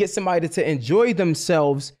trying to get somebody to enjoy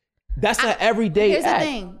themselves. That's an everyday act. Here's the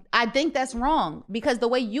thing. I think that's wrong because the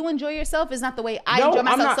way you enjoy yourself is not the way I enjoy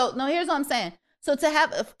myself. So here's what I'm saying. So to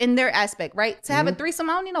have, in their aspect, right? To have a threesome,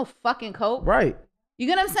 I don't need no fucking coke. Right. You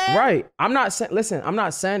get what I'm saying? Right. I'm not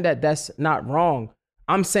saying that that's not wrong.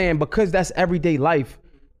 I'm saying because that's everyday life.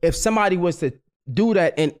 If somebody was to do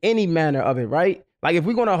that in any manner of it, right? Like if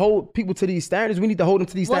we're gonna hold people to these standards, we need to hold them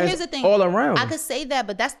to these standards here's the thing. all around. I could say that,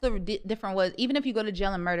 but that's the different was. Even if you go to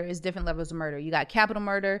jail and murder, it's different levels of murder. You got capital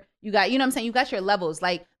murder. You got, you know what I'm saying? You got your levels.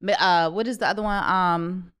 Like, what is the other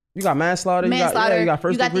one? You got manslaughter. You got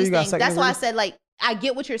first degree. You got second degree. That's why I said, like, I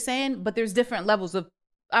get what you're saying, but there's different levels of.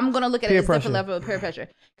 I'm gonna look at it as different level of peer pressure.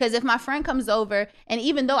 Because if my friend comes over, and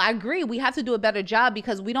even though I agree, we have to do a better job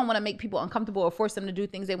because we don't want to make people uncomfortable or force them to do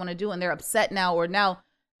things they want to do, and they're upset now, or now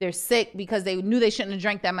they're sick because they knew they shouldn't have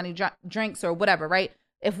drank that many drinks or whatever, right?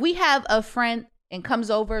 If we have a friend and comes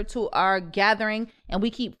over to our gathering and we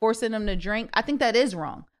keep forcing them to drink, I think that is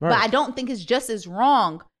wrong. Right. But I don't think it's just as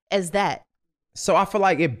wrong as that. So I feel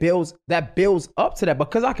like it builds up to that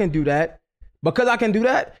because I can do that.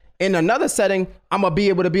 In another setting, I'm gonna be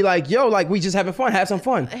able to be like, yo, like we just having fun, have some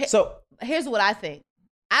fun. So here's what I think.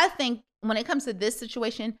 I think when it comes to this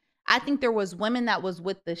situation, I think there was women that was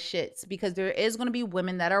with the shits because there is going to be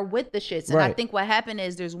women that are with the shits. And right. I think what happened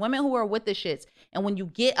is there's women who are with the shits. And when you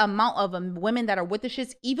get amount of women that are with the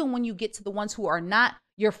shits, even when you get to the ones who are not,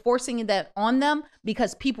 you're forcing that on them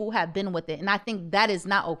because people have been with it. And I think that is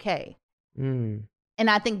not okay. And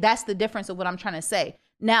I think that's the difference of what I'm trying to say.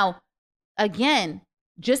 Now, again,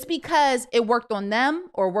 just because it worked on them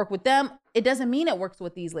or worked with them, it doesn't mean it works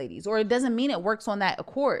with these ladies, or it doesn't mean it works on that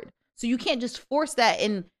accord. So you can't just force that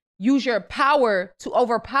and use your power to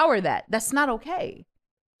overpower that. That's not okay.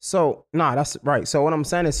 So, that's right. So what I'm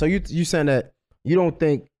saying is, so you saying that you don't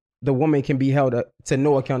think the woman can be held to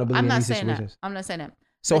no accountability in these situations? I'm not saying that.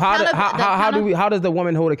 So how does the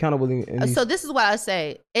woman hold accountability in these? So this is what I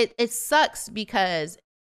say. It sucks because,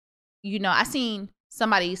 you know, I seen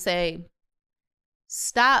somebody say,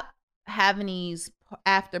 stop having these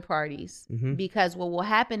after parties because what will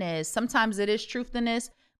happen is sometimes it is truth in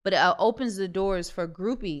this, but it opens the doors for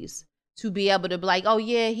groupies to be able to be like, oh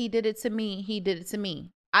yeah, he did it to me. He did it to me.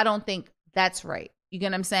 I don't think that's right. You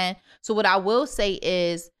get what I'm saying? So what I will say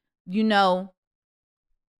is, you know,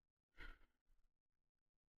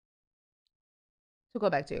 to go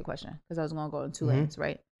back to your question, because I was going to go in two lanes,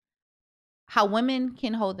 right? How women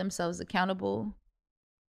can hold themselves accountable.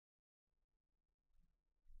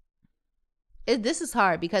 This is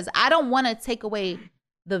hard because I don't want to take away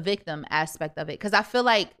the victim aspect of it, because I feel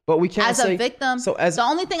like, but we can't as a victim, the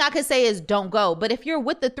only thing I could say is don't go. But if you're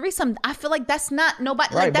with the threesome, I feel like that's not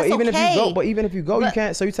nobody. Right, like that's but even okay. if you go, you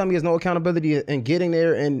can't. So you tell me there's no accountability in getting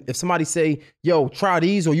there. And if somebody say, "Yo, try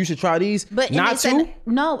these," or "You should try these," but not to.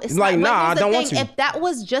 No, it's like, not. Nah, I don't want to. If that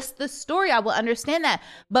was just the story, I would understand that.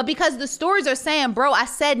 But because the stories are saying, "Bro, I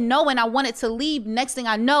said no and I wanted to leave." Next thing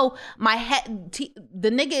I know, my head,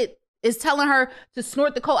 the nigga is telling her to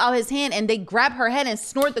snort the coke out his hand, and they grab her head and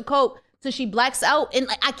snort the coke till she blacks out. And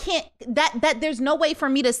I can't, that there's no way for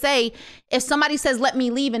me to say, if somebody says let me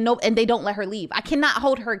leave and they don't let her leave, I cannot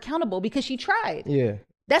hold her accountable because she tried. Yeah.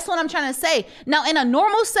 That's what I'm trying to say. Now, in a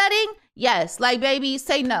normal setting, yes, like, baby,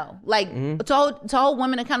 say no. Like, to hold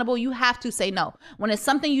women accountable, you have to say no. When it's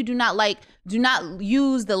something you do not like, do not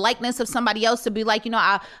use the likeness of somebody else to be like, you know,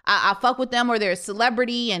 I fuck with them, or they're a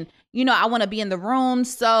celebrity and, you know, I want to be in the room.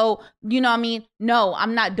 So, you know what I mean? No,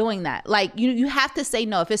 I'm not doing that. Like, you have to say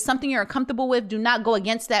no. If it's something you're comfortable with, do not go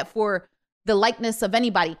against that for the likeness of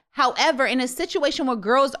anybody. However, in a situation where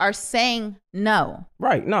girls are saying no.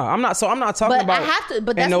 Right. No, I'm not. So I'm not talking about I have to,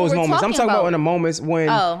 but that's in those what we're moments. I'm talking about in the moments when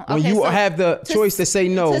you have the choice to say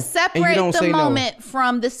no. To separate the moment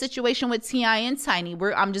from the situation with T.I. and Tiny,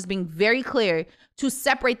 I'm just being very clear to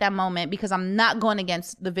separate that moment, because I'm not going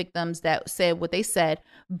against the victims that said what they said,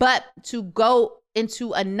 but to go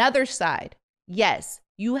into another side. Yes,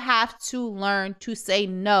 you have to learn to say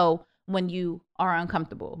no when you are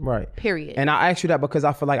uncomfortable. Right. Period. And I ask you that because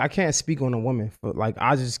I feel like I can't speak on a woman. For like,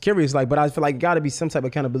 I was just curious, like, but I feel like gotta be some type of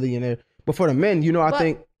accountability in there. But for the men, you know, I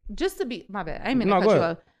think just to be, my bad, I ain't mean to cut you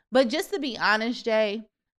off. But just to be honest, Jay,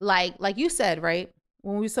 like you said, right?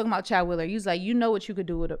 When we was talking about Chad Wheeler, you was like, you know what you could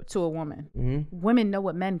do to a woman. Women know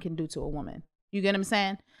what men can do to a woman. You get what I'm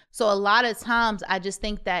saying? So a lot of times I just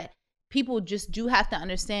think that people just do have to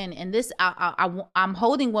understand, and this, I'm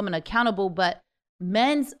holding women accountable, but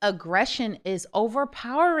men's aggression is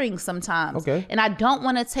overpowering sometimes. Okay. And I don't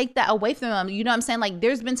want to take that away from them. You know what I'm saying? Like,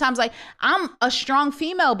 there's been times like, I'm a strong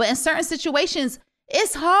female, but in certain situations,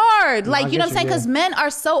 it's hard. Like, you know what I'm saying? Because men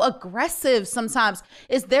are so aggressive sometimes.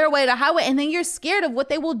 It's their way to highway. And then you're scared of what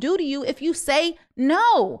they will do to you if you say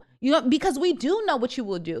no. You know, because we do know what you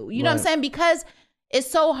will do. You know what I'm saying? Because it's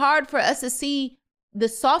so hard for us to see the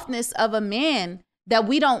softness of a man that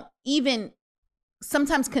we don't even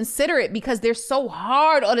sometimes consider it, because they're so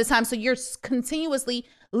hard all the time. So you're continuously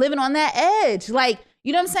living on that edge. Like,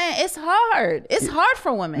 You know what I'm saying? It's hard. It's hard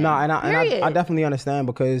for women. No, and I definitely understand,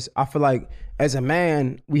 because I feel like as a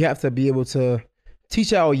man, we have to be able to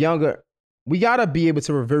teach our younger. We gotta be able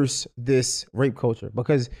to reverse this rape culture,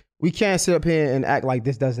 because we can't sit up here and act like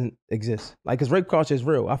this doesn't exist. Like, cause rape culture is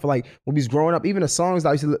real. I feel like when we was growing up, even the songs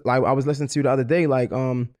that I was listening to the other day, like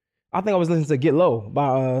I think I was listening to "Get Low"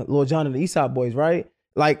 by Lil Jon and the East Side Boys, right?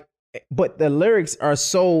 Like, but the lyrics are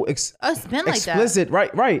so it's been like explicit,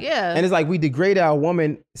 that. right? Yeah. And it's like we degrade our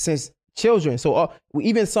woman since children. So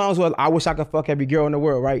even songs where I wish I could fuck every girl in the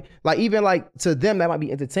world, right? Like, even like to them that might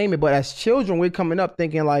be entertainment, but as children we're coming up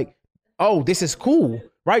thinking like, oh, this is cool,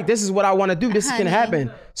 right? This is what I want to do. This can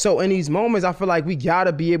happen. So in these moments, I feel like we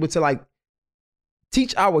gotta be able to like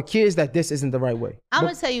teach our kids that this isn't the right way. I'm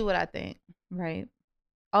gonna tell you what I think, right?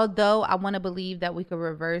 Although I want to believe that we could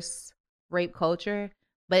reverse rape culture,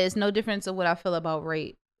 but it's no difference of what I feel about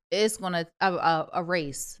rape. It's gonna a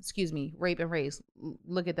race, rape and race.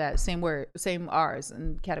 Look at that, same word, same R's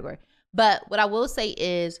and category. But what I will say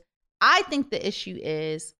is, I think the issue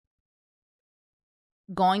is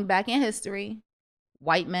going back in history.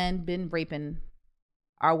 White men been raping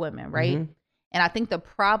our women, right? Mm-hmm. And I think the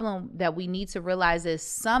problem that we need to realize is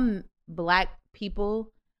some Black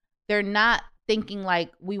people, they're not thinking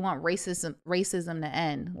like we want racism to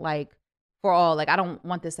end, like for all. Like, I don't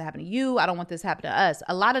want this to happen to you. I don't want this to happen to us.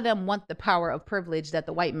 A lot of them want the power of privilege that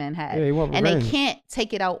the white men had. Yeah, and they can't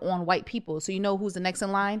take it out on white people. So you know who's the next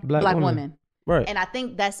in line? Black women. Right. And I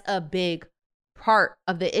think that's a big part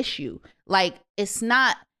of the issue. Like, it's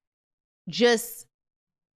not just,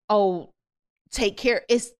 oh, take care.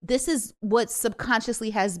 This is what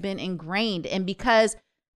subconsciously has been ingrained. And because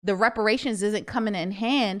the reparations isn't coming in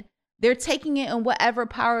hand, they're taking it in whatever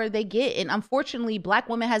power they get. And unfortunately, Black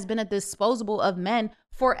women has been at the disposal of men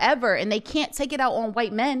forever. And they can't take it out on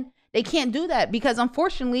white men. They can't do that because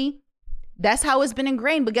unfortunately, that's how it's been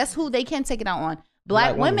ingrained. But guess who they can take it out on?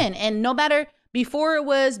 Black women. And no matter, before it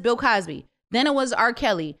was Bill Cosby, then it was R.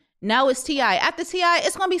 Kelly. Now it's T.I. After T.I.,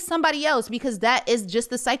 it's going to be somebody else, because that is just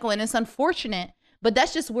the cycle. And it's unfortunate, but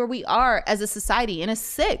that's just where we are as a society. And it's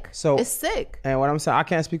sick. So it's sick. And what I'm saying, I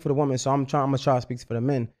can't speak for the women, so I'm going to try to speak for the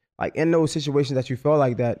men. Like, in those situations that you feel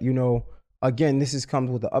like that, you know, again, this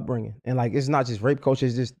comes with the upbringing. And like, it's not just rape culture,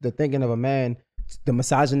 it's just the thinking of a man, the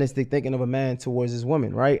misogynistic thinking of a man towards his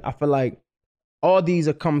woman, right? I feel like all these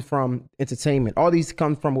are come from entertainment. All these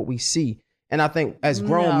come from what we see. And I think as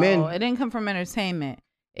grown men. No, it didn't come from entertainment.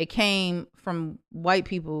 It came from white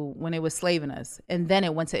people when they were slaving us. And then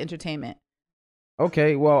it went to entertainment.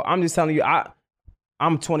 Okay, well, I'm just telling you,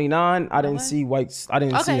 I'm 29. I didn't see whites. I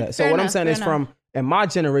didn't see that. So what I'm saying is from, in my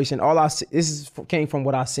generation, came from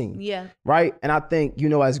what I seen. Yeah. Right? And I think, you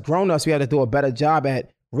know, as grown-ups, we have to do a better job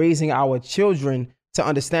at raising our children to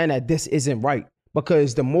understand that this isn't right.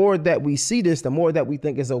 Because the more that we see this, the more that we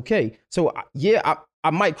think it's okay. So, yeah, I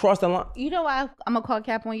might cross the line. You know why I'm going to call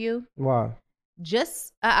cap on you? Why?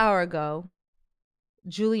 Just an hour ago,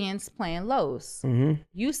 Julian's playing Los. Mm-hmm.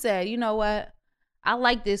 You said, you know what? I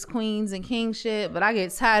like this queens and king shit, but I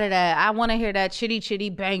get tired of that. I want to hear that chitty chitty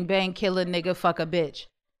bang bang kill a nigga fuck a bitch.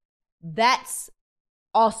 That's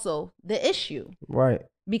also the issue. Right.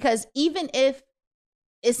 Because even if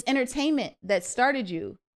it's entertainment that started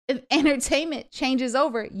you, if entertainment changes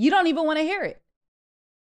over, you don't even want to hear it.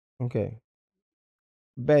 Okay.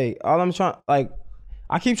 Babe, all I'm trying, like,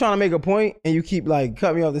 I keep trying to make a point and you keep like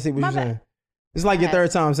cutting me off to say what you're saying. It's like your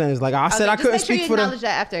third time saying it's like I said I couldn't speak for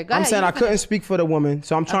the. I'm saying I couldn't speak for the woman,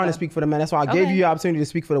 so I'm trying to speak for the man. That's why I gave you the opportunity to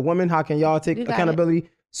speak for the woman. How can y'all take accountability?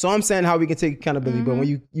 So I'm saying how we can take accountability, but when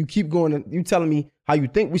you keep going and you telling me how you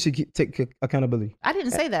think we should take accountability. I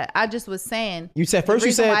didn't say that. I just was saying. You said first.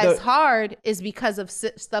 You said why it's hard is because of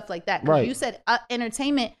stuff like that. Right. You said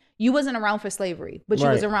entertainment. You wasn't around for slavery, but you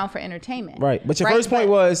was around for entertainment. Right. But your first point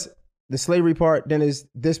was the slavery part, then is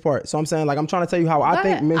this part. So I'm saying, like, I'm trying to tell you how I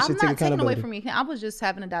think men should take accountability. I'm not taking away from you. I was just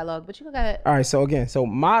having a dialogue, but you go ahead. All right. So again,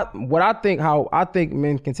 how I think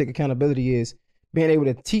men can take accountability is being able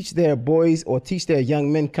to teach their boys or teach their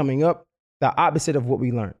young men coming up the opposite of what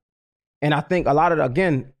we learned. And I think a lot of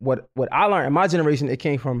what I learned in my generation, it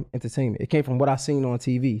came from entertainment. It came from what I seen on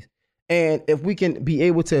TVs. And if we can be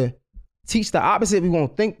able to teach the opposite, we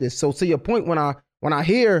won't think this. So to your point, when I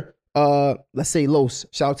hear let's say Los,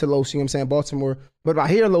 shout out to Los, you know what I'm saying, Baltimore. But if I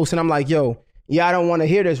hear Los and I'm like, yo, yeah, I don't want to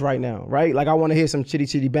hear this right now, right? Like I want to hear some chitty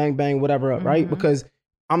chitty bang bang whatever up, right? Because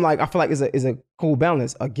I'm like, I feel like it's a cool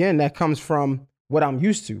balance. Again, that comes from what I'm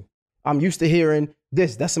used to. I'm used to hearing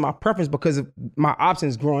this. That's my preference because of my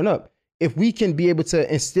options growing up. If we can be able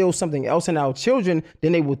to instill something else in our children,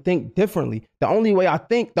 then they will think differently. The only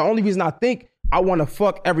reason I think I want to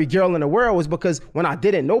fuck every girl in the world was because when I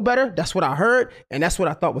didn't know better, that's what I heard. And that's what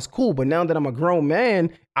I thought was cool. But now that I'm a grown man,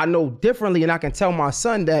 I know differently. And I can tell my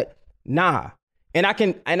son that, nah. And I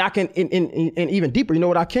can even deeper, you know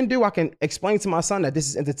what I can do? I can explain to my son that this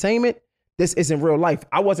is entertainment. This isn't real life.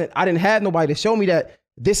 I didn't have nobody to show me that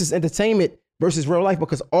this is entertainment versus real life,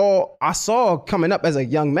 because all I saw coming up as a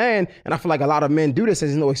young man, and I feel like a lot of men do this,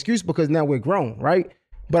 there's no excuse because now we're grown, right?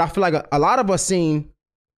 But I feel like a lot of us seen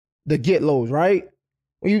the get lows, right?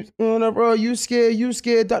 When you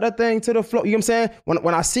scared, duck that thing to the floor. You know what I'm saying?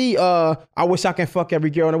 When I see, I wish I can fuck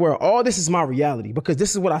every girl in the world. All this is my reality because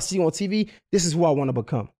this is what I see on TV. This is who I want to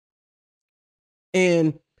become.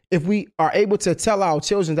 And if we are able to tell our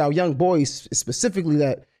children, our young boys specifically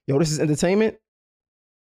that, yo, this is entertainment,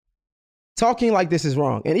 talking like this is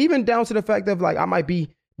wrong. And even down to the fact of like, I might be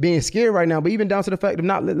being scared right now, but even down to the fact of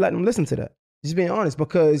not letting them listen to that. Just being honest,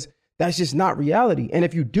 because that's just not reality. And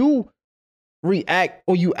if you do react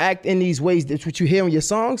or you act in these ways, that's what you hear in your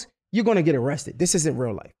songs, you're going to get arrested. This isn't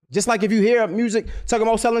real life. Just like if you hear music talking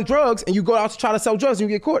about selling drugs and you go out to try to sell drugs and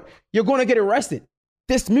you get caught, you're going to get arrested.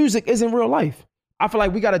 This music isn't real life. I feel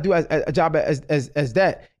like we got to do a job as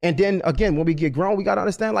that. And then again, when we get grown, we got to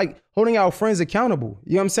understand like holding our friends accountable.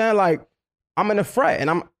 You know what I'm saying? Like I'm in a frat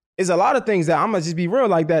and there's a lot of things that I'm going to just be real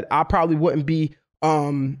like that I probably wouldn't be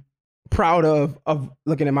proud of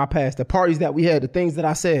looking at my past, the parties that we had, the things that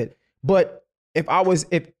I said. But if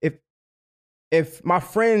my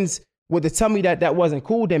friends were to tell me that wasn't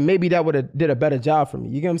cool, then maybe that would have did a better job for me.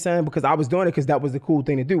 You get what I'm saying? Because I was doing it because that was the cool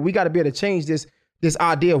thing to do. We got to be able to change this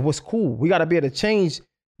idea of what's cool. We got to be able to change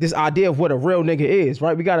this idea of what a real nigga is,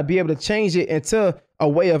 right? We got to be able to change it into a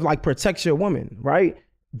way of like protect your woman, right?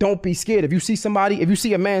 Don't be scared. If you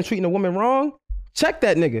see a man treating a woman wrong, check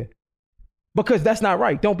that nigga. Because that's not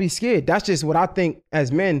right. Don't be scared. That's just what I think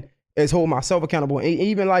as men is hold myself accountable. And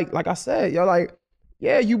even like I said, you're like,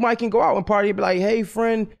 yeah, you might can go out and party and be like, hey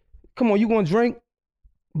friend, come on, you gonna drink?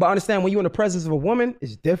 But understand when you're in the presence of a woman,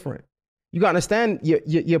 it's different. You gotta understand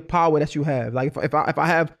your power that you have. Like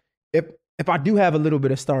if I do have a little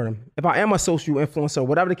bit of stardom, if I am a social influencer,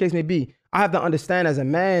 whatever the case may be, I have to understand as a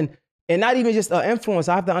man, and not even just an influence,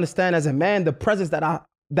 I have to understand as a man the presence that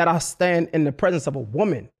I stand in the presence of a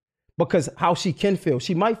woman. Because how she can feel.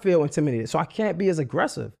 She might feel intimidated. So I can't be as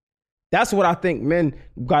aggressive. That's what I think men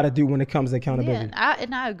got to do when it comes to accountability. Yeah,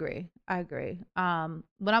 I agree.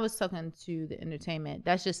 When I was talking to the entertainment,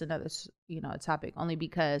 that's just another, topic, only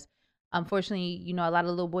because unfortunately, a lot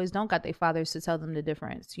of little boys don't got their fathers to tell them the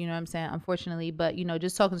difference. You know what I'm saying? Unfortunately, but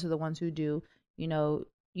just talking to the ones who do,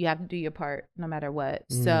 you have to do your part no matter what.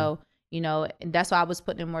 Mm. So, and that's why I was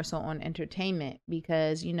putting it more so on entertainment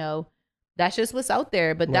because, that's just what's out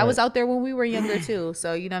there. But that was out there when we were younger too.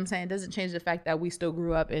 So, you know what I'm saying? It doesn't change the fact that we still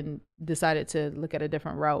grew up and decided to look at a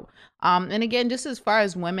different route. And again, just as far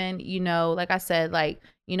as women, like I said,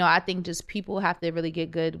 I think just people have to really get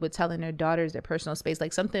good with telling their daughters their personal space.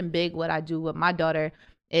 Like something big, what I do with my daughter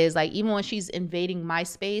is like, even when she's invading my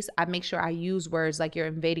space, I make sure I use words like, you're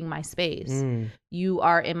invading my space. Mm. You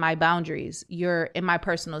are in my boundaries. You're in my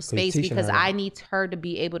personal space, because I need her to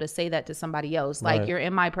be able to say that to somebody else. Like, you're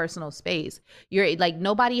in my personal space. You're like,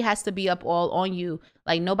 nobody has to be up all on you.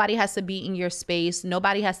 Like nobody has to be in your space.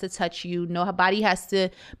 Nobody has to touch you. Nobody has to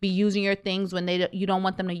be using your things when you don't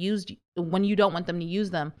want them to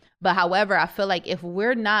use them. But however, I feel like if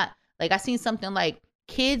we're not, like I seen something like,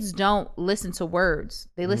 kids don't listen to words.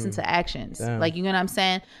 They listen to actions. Damn. Like, you know what I'm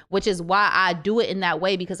saying? Which is why I do it in that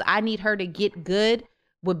way, because I need her to get good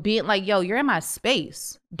with being like, yo, you're in my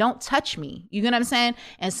space. Don't touch me. You know what I'm saying?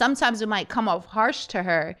 And sometimes it might come off harsh to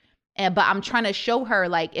her. But I'm trying to show her,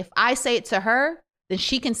 like, if I say it to her, then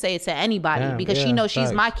she can say it to anybody. Because she knows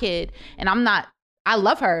she's my kid. And I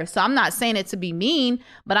love her, so I'm not saying it to be mean,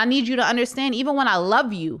 but I need you to understand, even when I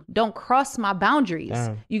love you, don't cross my boundaries.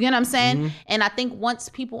 Damn. You get what I'm saying? Mm-hmm. And I think once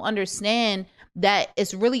people understand that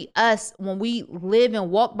it's really us, when we live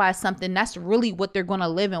and walk by something, that's really what they're going to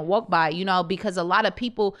live and walk by, because a lot of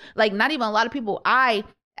people, like not even a lot of people,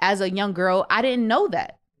 as a young girl, I didn't know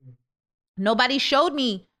that. Nobody showed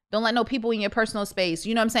me, don't let no people in your personal space.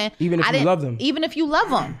 You know what I'm saying? Even if you love them. Even if you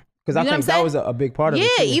love them. Because I think that was a big part of it.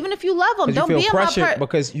 Yeah, even if you love them, don't be in my part.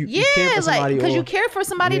 Because you care for somebody. Because you care for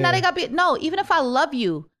somebody, now they got to be. No, even if I love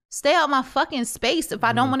you, stay out my fucking space if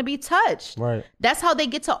I don't want to be touched. Right. That's how they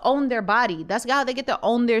get to own their body. That's how they get to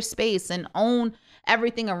own their space and own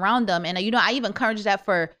everything around them. And I even encourage that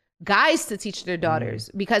for guys to teach their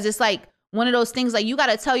daughters, because it's like one of those things, like you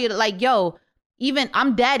got to tell you, like, yo, even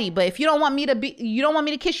I'm daddy, but if you don't want me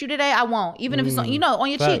to kiss you today, I won't. Even if it's on, on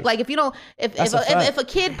your cheek. Like if you don't, if a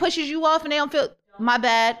kid pushes you off and they don't feel, My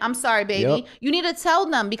bad. I'm sorry, baby. Yep. You need to tell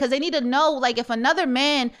them because they need to know, like, if another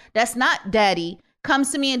man that's not daddy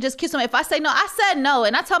comes to me and just kiss him. If I say no, I said no,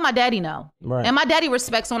 and I tell my daddy no. Right. And my daddy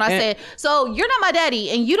respects when I say it. So you're not my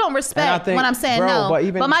daddy, and you don't respect when I'm saying no.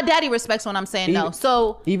 But my daddy respects when I'm saying no.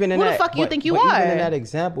 So even in who the fuck you think you are? Even in that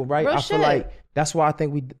example, right? I feel like that's why I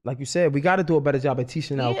think we, like you said, we got to do a better job at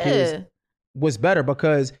teaching our kids what's better,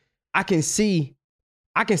 because I can see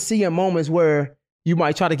in moments where you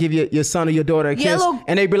might try to give your son or your daughter a kiss,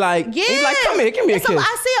 and they be like, come here, give me a kiss. So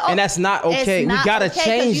I see it, and that's not okay. We gotta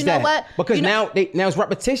change that what? Because now it's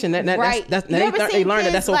repetition. They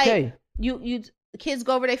learn that's okay. You kids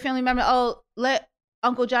go over their family member. Oh, let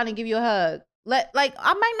Uncle Johnny give you a hug. I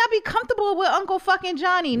might not be comfortable with Uncle fucking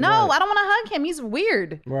Johnny. No, I don't want to hug him. He's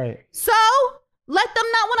weird. Right. So let them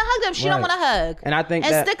not want to hug them. She don't want to hug. And I think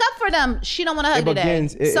stick up for them. She don't want to hug today.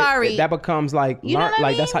 Sorry. That becomes like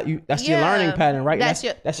that's your learning pattern, right? That's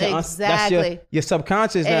your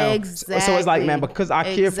subconscious now. Exactly. So it's like, man, because I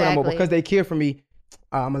care for them, or because they care for me,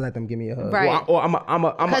 I'm gonna let them give me a hug. Right. Or I'm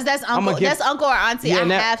because that's uncle or auntie. I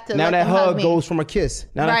have to. Now that hug goes from a kiss.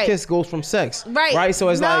 Now that kiss goes from sex. Right. Right. So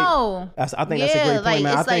it's like I think that's a great point,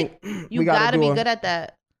 man. I think you gotta be good at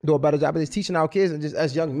that. Do a better job of just teaching our kids, and just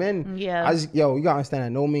as young men. Yeah. You gotta understand that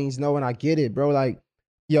no means no, and I get it, bro. Like,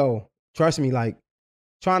 trust me, like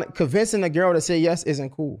convincing a girl to say yes isn't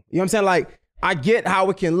cool. You know what I'm saying? Like, I get how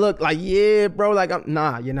it can look like, yeah, bro, like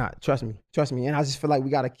nah, you're not. Trust me. And I just feel like we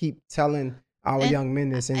gotta keep telling our young men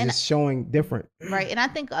this and just showing different. Right. And I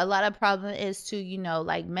think a lot of problem is too,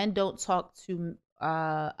 like men don't talk to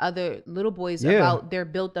other little boys about their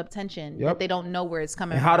built up tension that they don't know where it's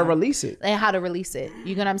coming and from. How to release it.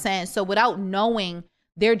 You know what I'm saying? So without knowing,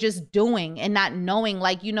 they're just doing and not knowing,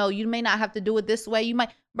 like, you may not have to do it this way. You might,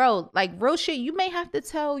 bro, like real shit, you may have to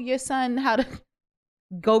tell your son how to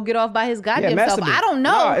go get off by his goddamn self. I don't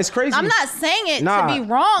know. Nah, it's crazy. I'm not saying it to be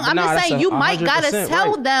wrong. I'm just saying you might gotta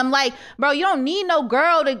tell them, like, bro, you don't need no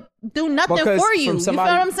girl to do nothing for you. You feel what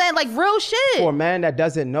I'm saying? Like real shit. For a man that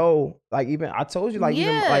doesn't know, like, even I told you, like,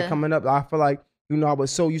 even like coming up, I feel like, I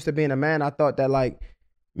was so used to being a man, I thought that like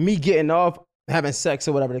me getting off, having sex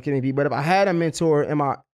or whatever the case may be. But if I had a mentor in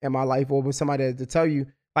my life, or with somebody to tell you,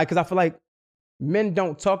 like, because I feel like men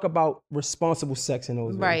don't talk about responsible sex in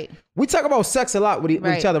those ways. Right. We talk about sex a lot with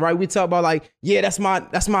each other, right? We talk about like, that's my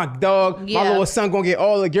dog. Yeah. My little son gonna get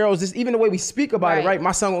all the girls. Just even the way we speak about it, right?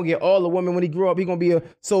 My son gonna get all the women when he grew up. He gonna be a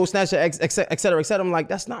soul snatcher, et cetera, et cetera. I'm like,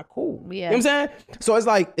 that's not cool. Yeah. You know what I'm saying? So it's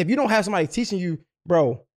like, if you don't have somebody teaching you,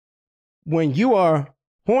 bro, when you are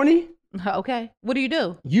horny, okay, what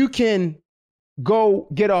do? You can go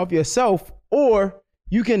get off yourself, or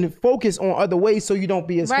you can focus on other ways so you don't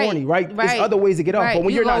be as horny, right? There's other ways to get off. But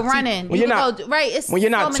when you're not running, when you're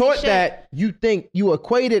not taught that, you think you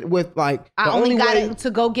equate it with like, I only got it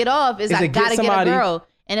to go get off is I gotta get a girl.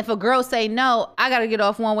 And if a girl say no, I gotta get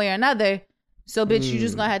off one way or another. So bitch, you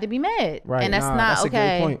just gonna have to be mad. Right. And that's not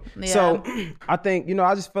okay. A great point. Yeah. So I think,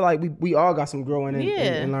 I just feel like we all got some growing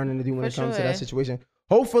and learning to do when it comes to that situation.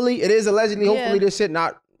 Hopefully it is allegedly, hopefully this shit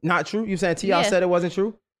not true. You saying T.I. said it wasn't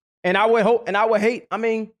true? And I would hope, and I would hate,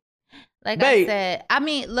 like babe. I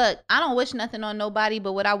said, look, I don't wish nothing on nobody,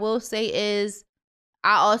 but what I will say is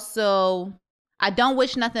I don't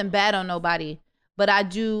wish nothing bad on nobody, but I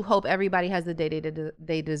do hope everybody has the day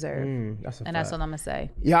they deserve. That's all I'm going to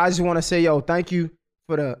say. Yeah, I just want to say, thank you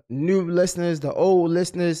for the new listeners, the old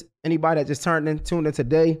listeners, anybody that just tuned in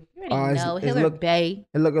today. You already know, Hiller Bay.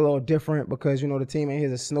 It look a little different because, the team ain't here.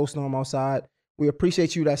 There's a snowstorm outside. We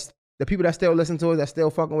appreciate you. That's the people that still listen to us, that still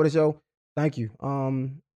fucking with the show. Thank you.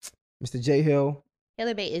 Mr. J Hill.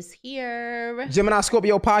 Hiller Bay is here. Gemini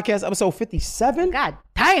Scorpio podcast, episode 57. God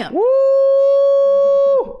damn. Woo!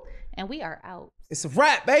 And we are out. It's a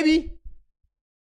wrap, baby.